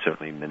Booker,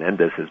 certainly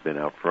Menendez has been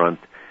out front,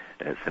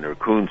 Senator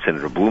Coons,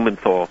 Senator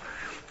Blumenthal,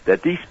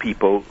 that these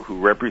people who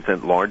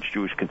represent large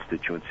Jewish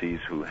constituencies,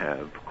 who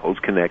have close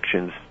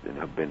connections and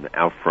have been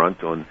out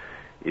front on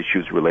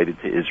issues related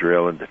to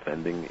Israel and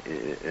defending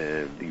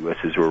the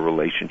U.S.-Israel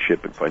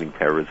relationship and fighting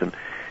terrorism,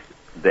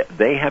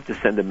 they have to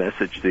send a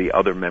message to the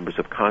other members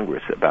of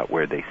Congress about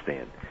where they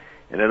stand.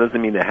 And that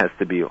doesn't mean it has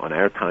to be on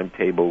our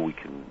timetable.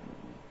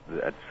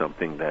 That's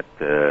something that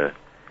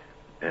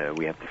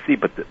we have to see.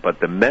 But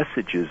the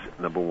messages,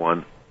 number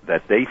one,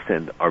 that they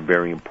send are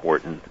very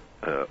important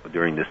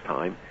during this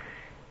time.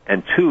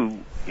 And two,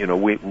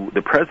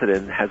 the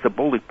president has a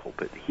bully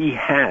pulpit. He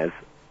has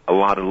a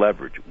lot of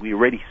leverage. We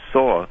already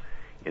saw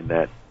in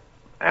that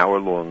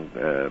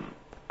hour-long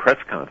press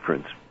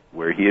conference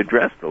where he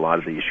addressed a lot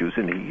of the issues,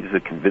 and he's a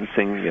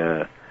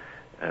convincing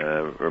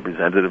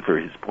representative for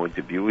his point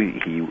of view.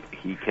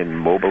 He can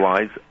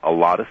mobilize a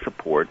lot of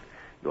support.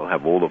 You'll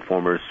have all the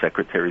former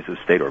secretaries of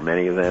state, or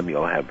many of them.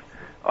 You'll have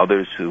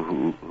others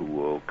who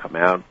will come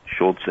out.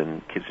 Schultz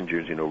and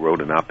Kissinger's,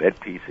 wrote an op-ed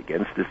piece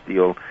against this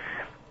deal.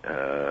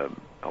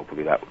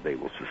 Hopefully that they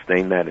will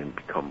sustain that and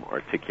become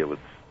articulate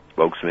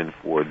spokesmen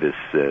for this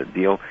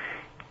deal.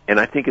 And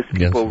I think as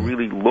people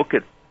really look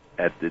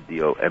at the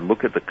deal and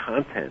look at the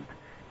content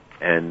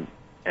and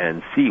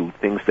and see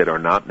things that are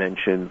not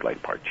mentioned,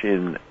 like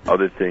Parchin,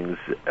 other things,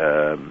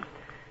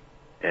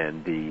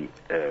 and the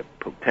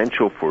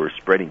potential for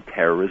spreading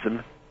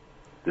terrorism,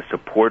 the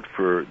support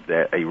for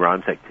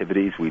Iran's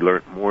activities. We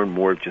learned more and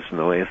more just in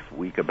the last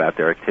week about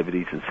their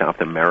activities in South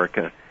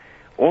America.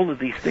 All of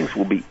these things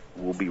will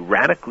be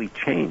radically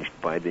changed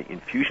by the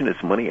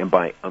infusionist money and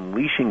by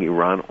unleashing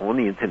Iran on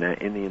the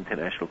internet in the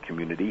international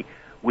community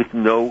with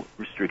no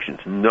restrictions,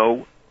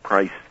 no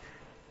price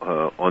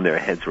on their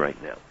heads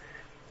right now.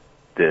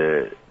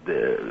 The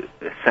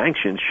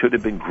sanctions should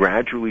have been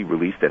gradually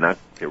released.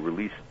 They're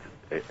released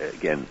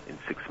again in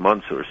 6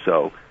 months or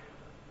so,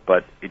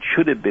 but it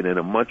should have been in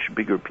a much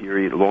bigger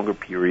period, longer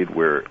period,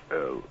 where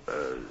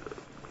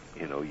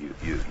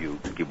you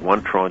give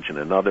one tranche and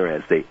another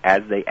as they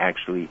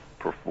actually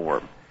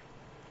perform.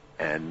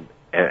 And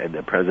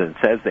the president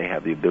says they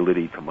have the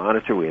ability to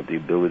monitor. We have the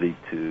ability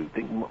to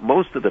think.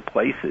 Most of the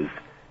places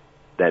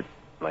that,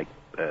 like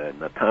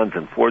Natanz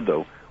and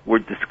Fordo, were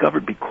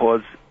discovered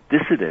because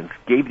dissidents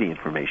gave the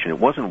information. It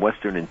wasn't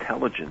Western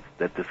intelligence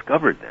that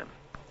discovered them.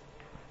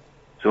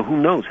 So who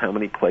knows how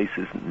many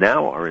places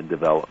now are in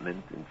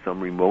development in some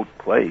remote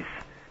place.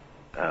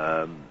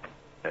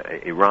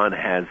 Iran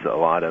has a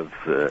lot of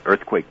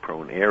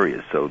earthquake-prone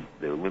areas, so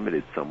they're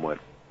limited somewhat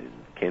and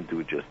can't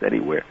do it just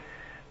anywhere.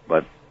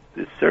 But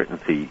there's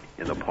certainty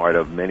in the part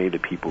of many of the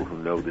people who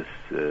know this,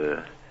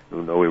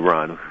 who know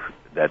Iran,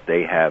 that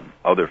they have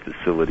other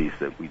facilities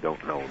that we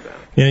don't know about.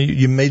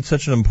 You made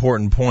such an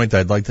important point.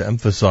 I'd like to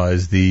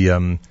emphasize the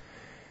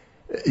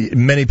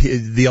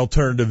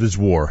alternative is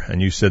war,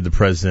 and you said the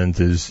president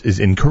is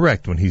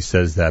incorrect when he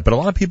says that. But a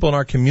lot of people in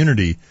our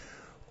community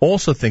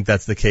also think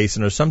that's the case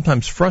and are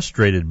sometimes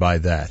frustrated by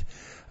that.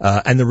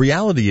 And the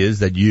reality is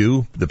that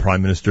you, the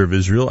Prime Minister of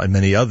Israel, and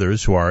many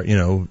others who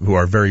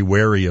are very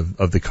wary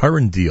of the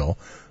current deal,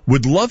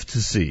 would love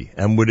to see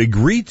and would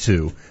agree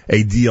to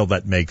a deal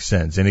that makes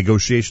sense, a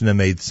negotiation that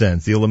made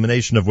sense, the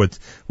elimination of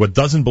what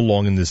doesn't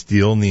belong in this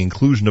deal and the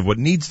inclusion of what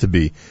needs to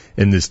be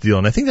in this deal.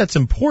 And I think that's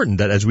important,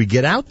 that as we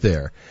get out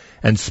there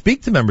and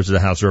speak to members of the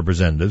House of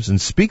Representatives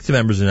and speak to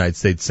members of the United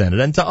States Senate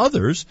and to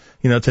others,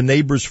 to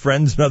neighbors,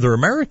 friends, and other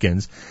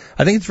Americans,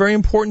 I think it's very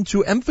important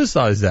to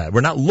emphasize that. We're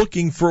not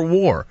looking for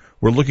war.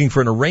 We're looking for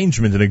an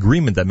arrangement, an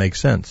agreement that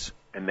makes sense.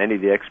 And many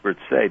of the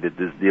experts say that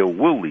this deal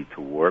will lead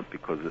to war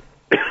because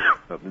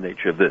of the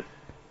nature of the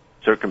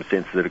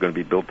circumstances that are going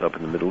to be built up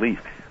in the Middle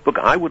East. Look,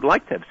 I would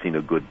like to have seen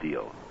a good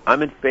deal.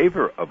 I'm in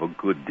favor of a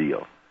good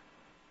deal.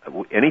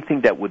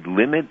 Anything that would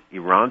limit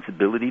Iran's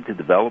ability to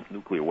develop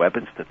nuclear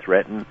weapons, to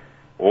threaten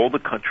all the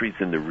countries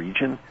in the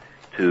region,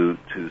 to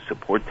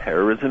support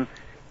terrorism.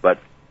 But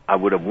I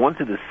would have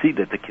wanted to see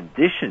that the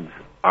conditions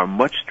are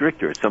much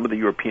stricter. Some of the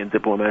European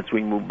diplomats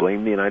we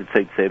blame the United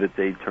States, say that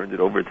they turned it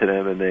over to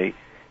them and they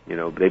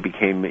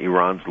became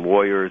Iran's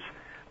lawyers.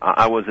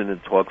 I wasn't in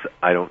talks.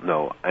 I don't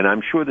know. And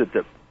I'm sure that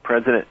the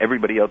president,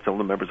 everybody else, all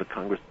the members of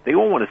Congress, they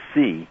all want to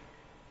see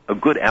a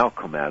good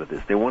outcome out of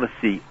this. They want to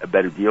see a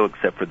better deal,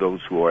 except for those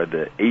who are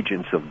the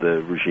agents of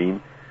the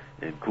regime,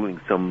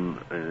 including some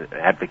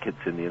advocates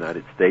in the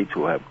United States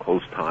who have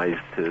close ties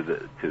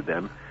to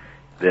them.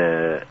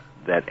 That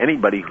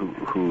anybody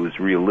who is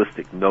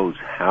realistic knows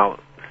how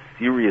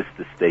serious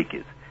the stake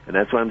is. And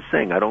that's what I'm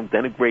saying. I don't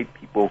denigrate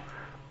people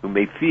who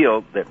may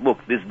feel that, look,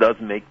 this does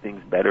make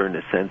things better in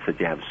the sense that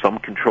you have some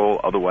control,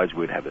 otherwise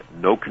we'd have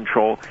no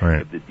control.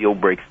 Right. If the deal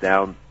breaks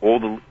down, all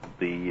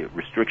the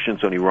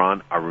restrictions on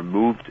Iran are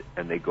removed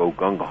and they go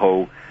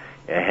gung-ho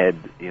ahead,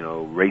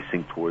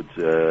 racing towards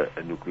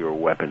a nuclear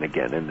weapon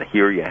again. And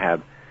here you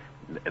have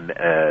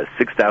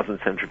 6,000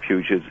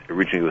 centrifuges.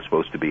 Originally it was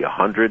supposed to be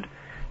 100,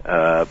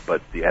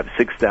 but you have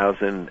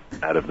 6,000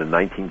 out of the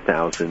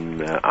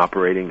 19,000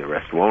 operating. The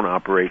rest won't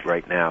operate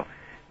right now.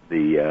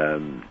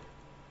 The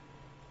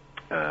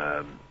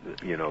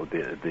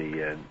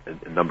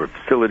number of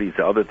facilities,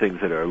 other things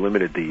that are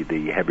limited.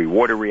 The heavy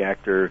water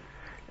reactor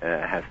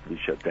has to be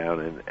shut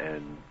down,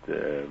 and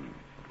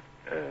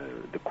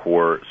the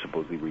core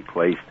supposedly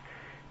replaced.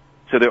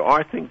 So there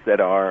are things that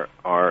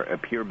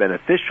appear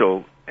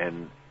beneficial,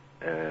 and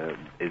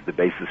is the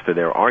basis for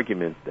their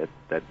argument that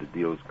the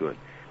deal is good.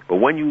 But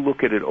when you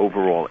look at it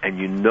overall, and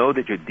you know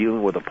that you're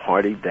dealing with a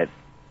party that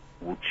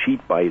will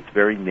cheat by its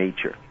very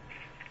nature,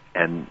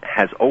 and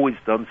has always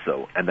done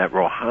so, and that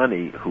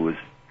Rouhani, who is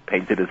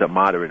painted as a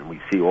moderate, and we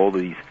see all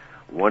these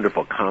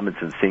wonderful comments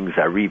and seeing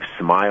Zarif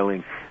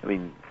smiling. I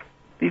mean,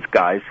 these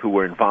guys who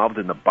were involved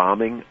in the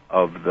bombing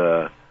of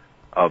the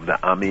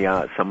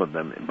Amia, some of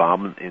them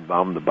involved in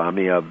the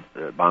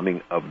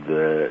bombing of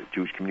the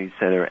Jewish Community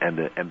Center and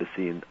the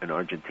embassy in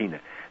Argentina.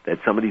 That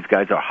some of these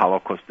guys are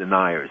Holocaust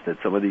deniers. That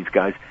some of these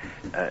guys,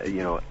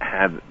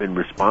 have been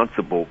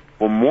responsible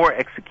for more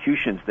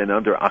executions than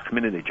under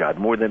Ahmadinejad,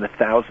 more than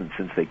 1,000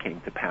 since they came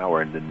to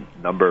power, and the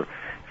number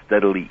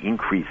steadily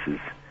increases.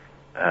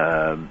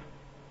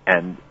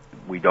 And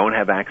we don't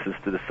have access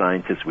to the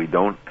scientists. We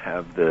don't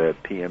have the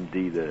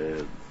PMD,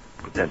 the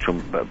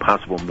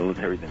possible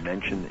military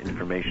dimension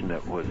information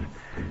that was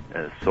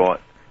sought.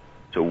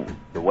 So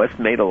the West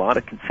made a lot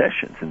of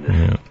concessions in this.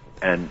 Yeah.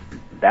 And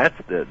that's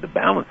the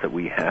balance that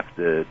we have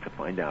to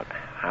find out.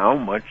 How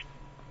much,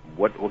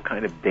 what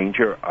kind of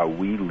danger are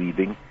we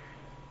leaving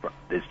for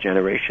this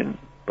generation,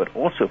 but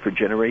also for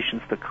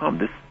generations to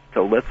come?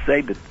 So let's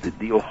say that the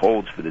deal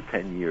holds for the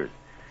 10 years.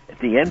 At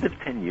the end of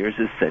 10 years,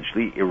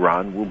 essentially,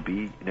 Iran will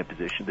be in a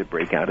position to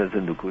break out as a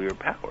nuclear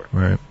power.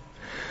 Right.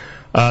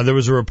 There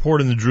was a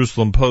report in the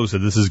Jerusalem Post that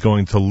this is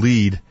going to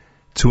lead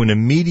to an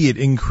immediate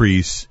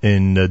increase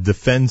in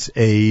defense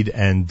aid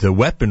and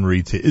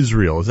weaponry to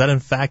Israel. Is that in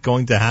fact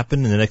going to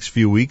happen in the next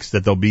few weeks,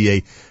 that there'll be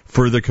a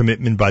further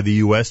commitment by the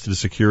U.S. to the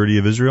security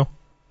of Israel?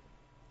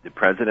 The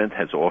president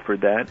has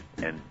offered that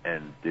and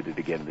did it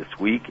again this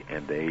week,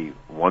 and they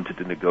wanted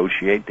to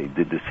negotiate. They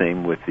did the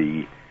same with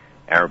the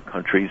Arab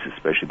countries,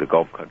 especially the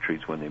Gulf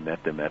countries, when they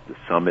met them at the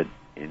summit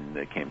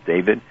in Camp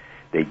David.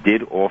 They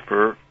did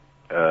offer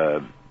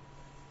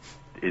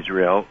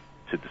Israel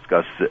to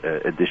discuss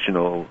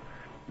additional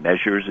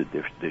measures,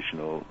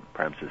 additional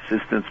perhaps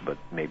assistance, but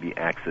maybe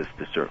access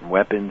to certain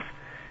weapons.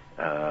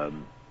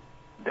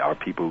 There are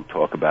people who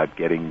talk about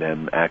getting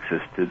them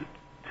access to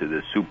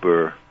the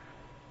super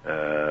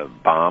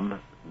bomb.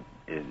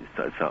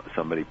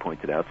 Somebody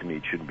pointed out to me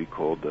it shouldn't be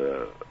called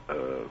a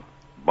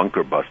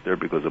bunker buster,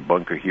 because a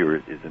bunker here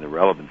is an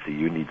irrelevancy.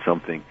 You need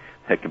something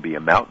that can be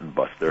a mountain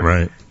buster.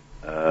 Right.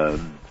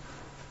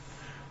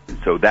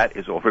 So that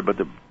is offered, but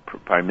the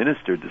Prime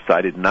Minister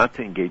decided not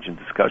to engage in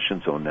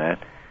discussions on that,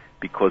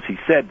 because he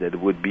said that it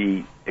would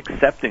be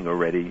accepting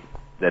already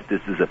that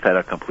this is a fait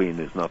accompli and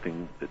there's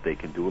nothing that they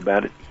can do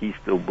about it. He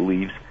still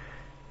believes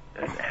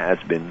and has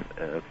been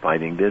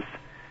fighting this.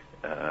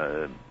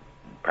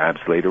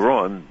 Perhaps later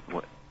on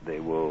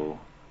they will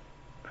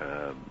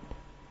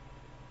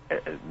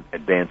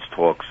advance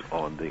talks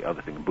on the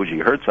other thing. Bougie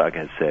Herzog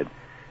has said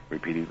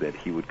repeatedly that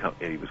he was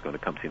going to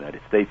come to the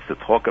United States to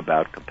talk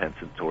about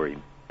compensatory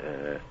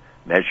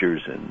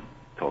measures and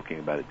talking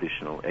about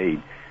additional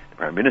aid. The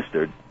Prime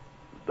Minister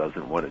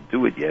doesn't want to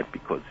do it yet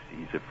because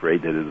he's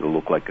afraid that it'll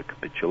look like a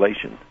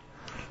capitulation.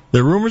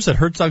 There are rumors that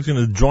Herzog's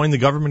going to join the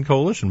government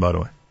coalition, by the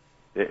way.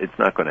 It's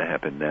not going to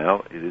happen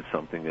now. It is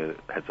something that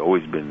has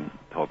always been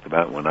talked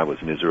about. When I was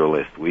in Israel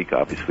last week,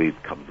 obviously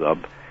it comes up.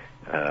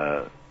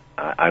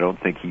 I don't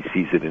think he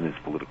sees it in his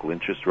political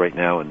interest right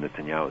now, and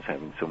Netanyahu is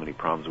having so many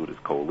problems with his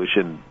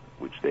coalition,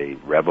 which they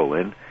revel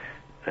in.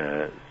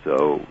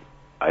 So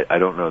I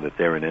don't know that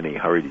they're in any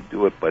hurry to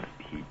do it, but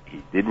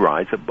he did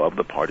rise above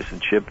the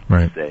partisanship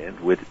stand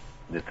with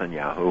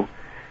Netanyahu,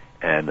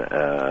 and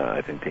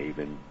I think they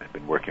even have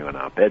been working on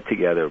op-ed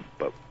together,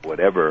 but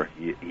whatever,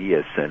 he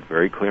has sent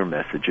very clear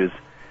messages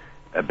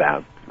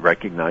about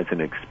recognizing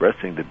and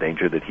expressing the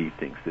danger that he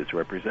thinks this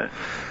represents.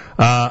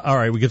 All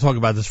right, we can talk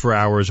about this for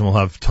hours, and we'll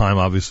have time,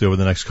 obviously, over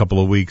the next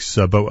couple of weeks,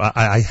 but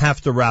I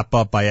have to wrap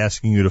up by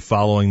asking you the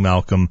following,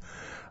 Malcolm.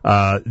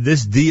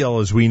 This deal,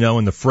 as we know,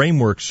 and the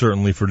framework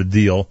certainly for the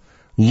deal,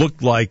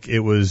 looked like it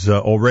was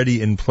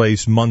already in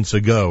place months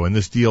ago, and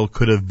this deal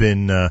could have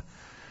been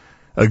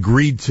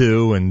agreed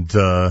to and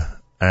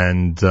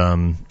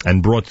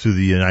brought to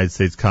the United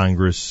States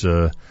Congress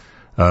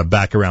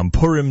back around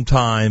Purim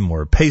time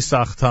or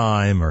Pesach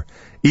time or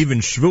even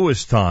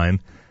Shavuos time,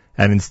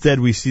 and instead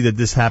we see that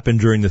this happened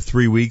during the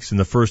 3 weeks, and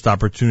the first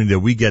opportunity that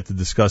we get to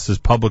discuss this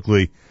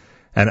publicly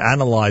and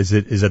analyze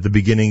it is at the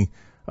beginning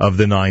of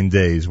the 9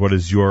 days. What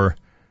is your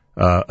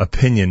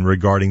opinion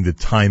regarding the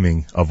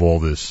timing of all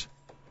this?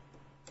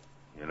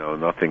 You know,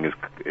 nothing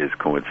is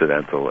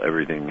coincidental.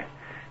 Everything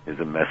is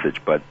a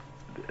message. But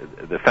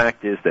the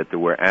fact is that there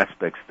were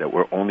aspects that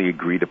were only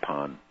agreed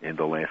upon in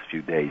the last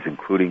few days,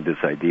 including this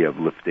idea of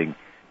lifting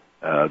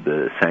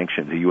the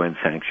sanctions, the UN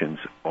sanctions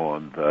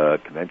on the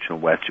conventional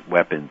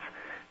weapons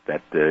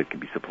that can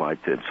be supplied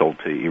to and sold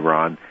to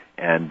Iran,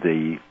 and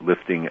the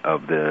lifting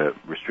of the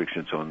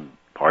restrictions on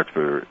parts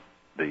for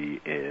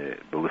the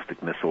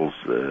ballistic missiles,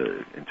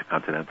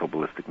 intercontinental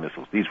ballistic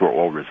missiles. These were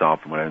all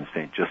resolved, from what I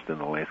understand, just in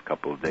the last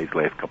couple of days,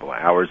 last couple of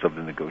hours of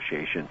the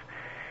negotiations.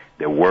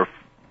 There were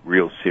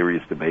real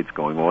serious debates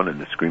going on, and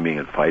the screaming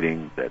and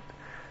fighting that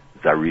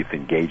Zarif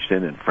engaged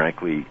in, and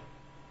frankly,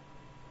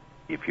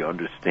 if you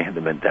understand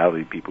the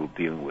mentality of people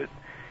dealing with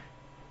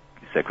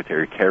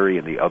Secretary Kerry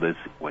and the others,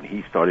 when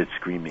he started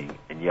screaming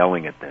and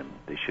yelling at them,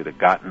 they should have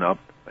gotten up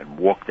and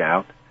walked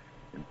out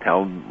and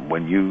tell him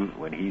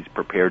when he's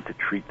prepared to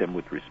treat them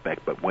with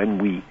respect. But when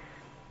we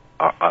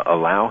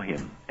allow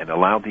him and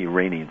allow the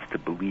Iranians to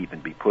believe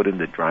and be put in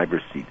the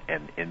driver's seat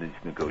and in these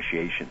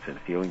negotiations and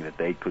feeling that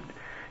they could,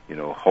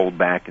 hold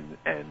back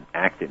and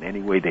act in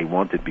any way they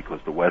wanted because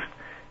the West,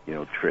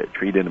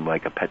 treated him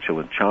like a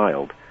petulant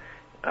child,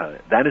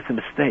 that is a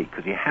mistake,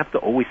 because you have to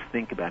always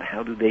think about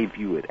how do they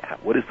view it.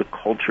 What is the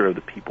culture of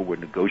the people we're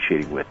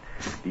negotiating with?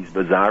 These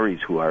Bazaris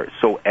who are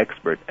so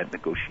expert at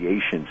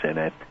negotiations and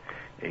at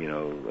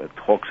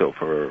talks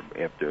over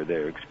after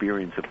their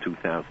experience of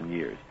 2,000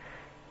 years,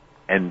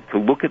 and to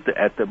look at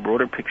the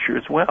broader picture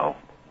as well.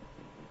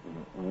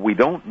 We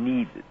don't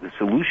need, the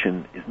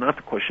solution is not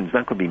the question. It's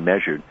not going to be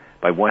measured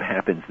by what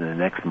happens in the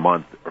next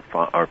month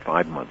or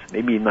 5 months,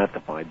 maybe not the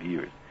 5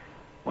 years.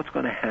 What's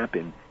going to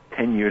happen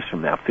 10 years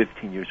from now,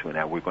 15 years from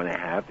now, we're going to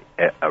have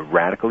a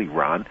radical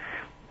Iran,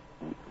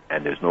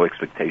 and there's no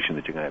expectation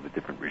that you're going to have a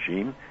different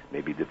regime,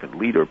 maybe a different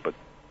leader, but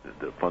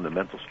the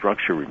fundamental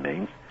structure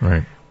remains.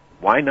 Right.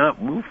 Why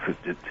not move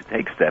to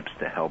take steps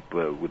to help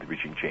with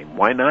regime change?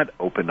 Why not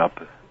open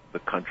up the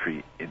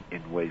country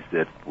in ways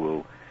that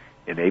will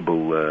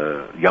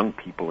enable young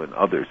people and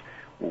others?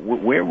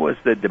 Where was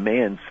the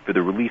demands for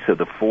the release of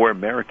the 4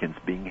 Americans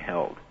being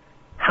held?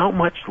 How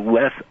much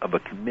less of a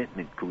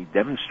commitment could we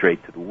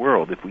demonstrate to the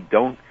world if we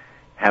don't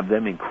have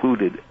them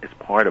included as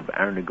part of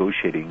our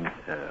negotiating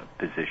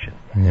position?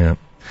 Yeah.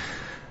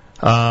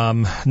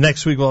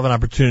 Next week we'll have an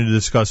opportunity to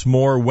discuss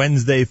more.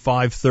 Wednesday,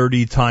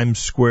 5:30, Times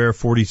Square,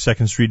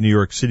 42nd Street, New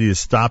York City, to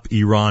Stop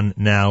Iran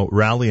Now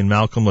rally. And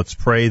Malcolm, let's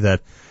pray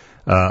that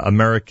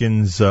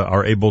Americans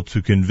are able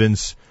to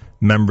convince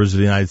members of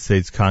the United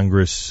States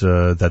Congress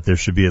that there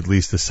should be at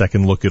least a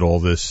second look at all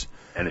this.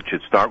 And it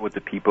should start with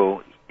the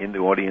people in the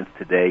audience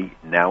today.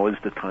 Now is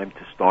the time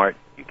to start.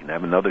 You can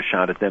have another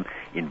shot at them.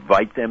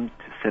 Invite them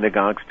to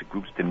synagogues, to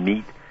groups to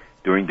meet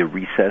during the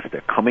recess.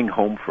 They're coming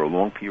home for a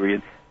long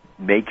period.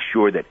 Make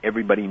sure that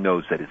everybody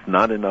knows that it's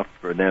not enough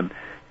for them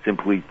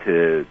simply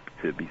to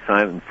be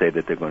silent and say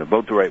that they're going to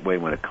vote the right way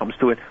when it comes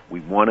to it. We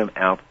want them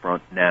out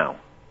front now.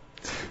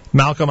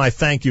 Malcolm, I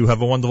thank you.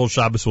 Have a wonderful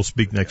Shabbos. We'll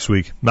speak next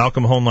week.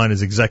 Malcolm Hoenlein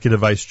is Executive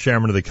Vice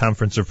Chairman of the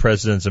Conference of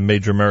Presidents of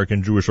Major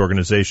American Jewish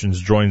Organizations,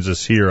 joins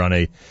us here on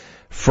a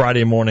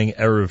Friday morning,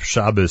 Erev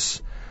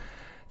Shabbos,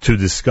 to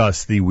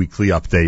discuss the weekly update.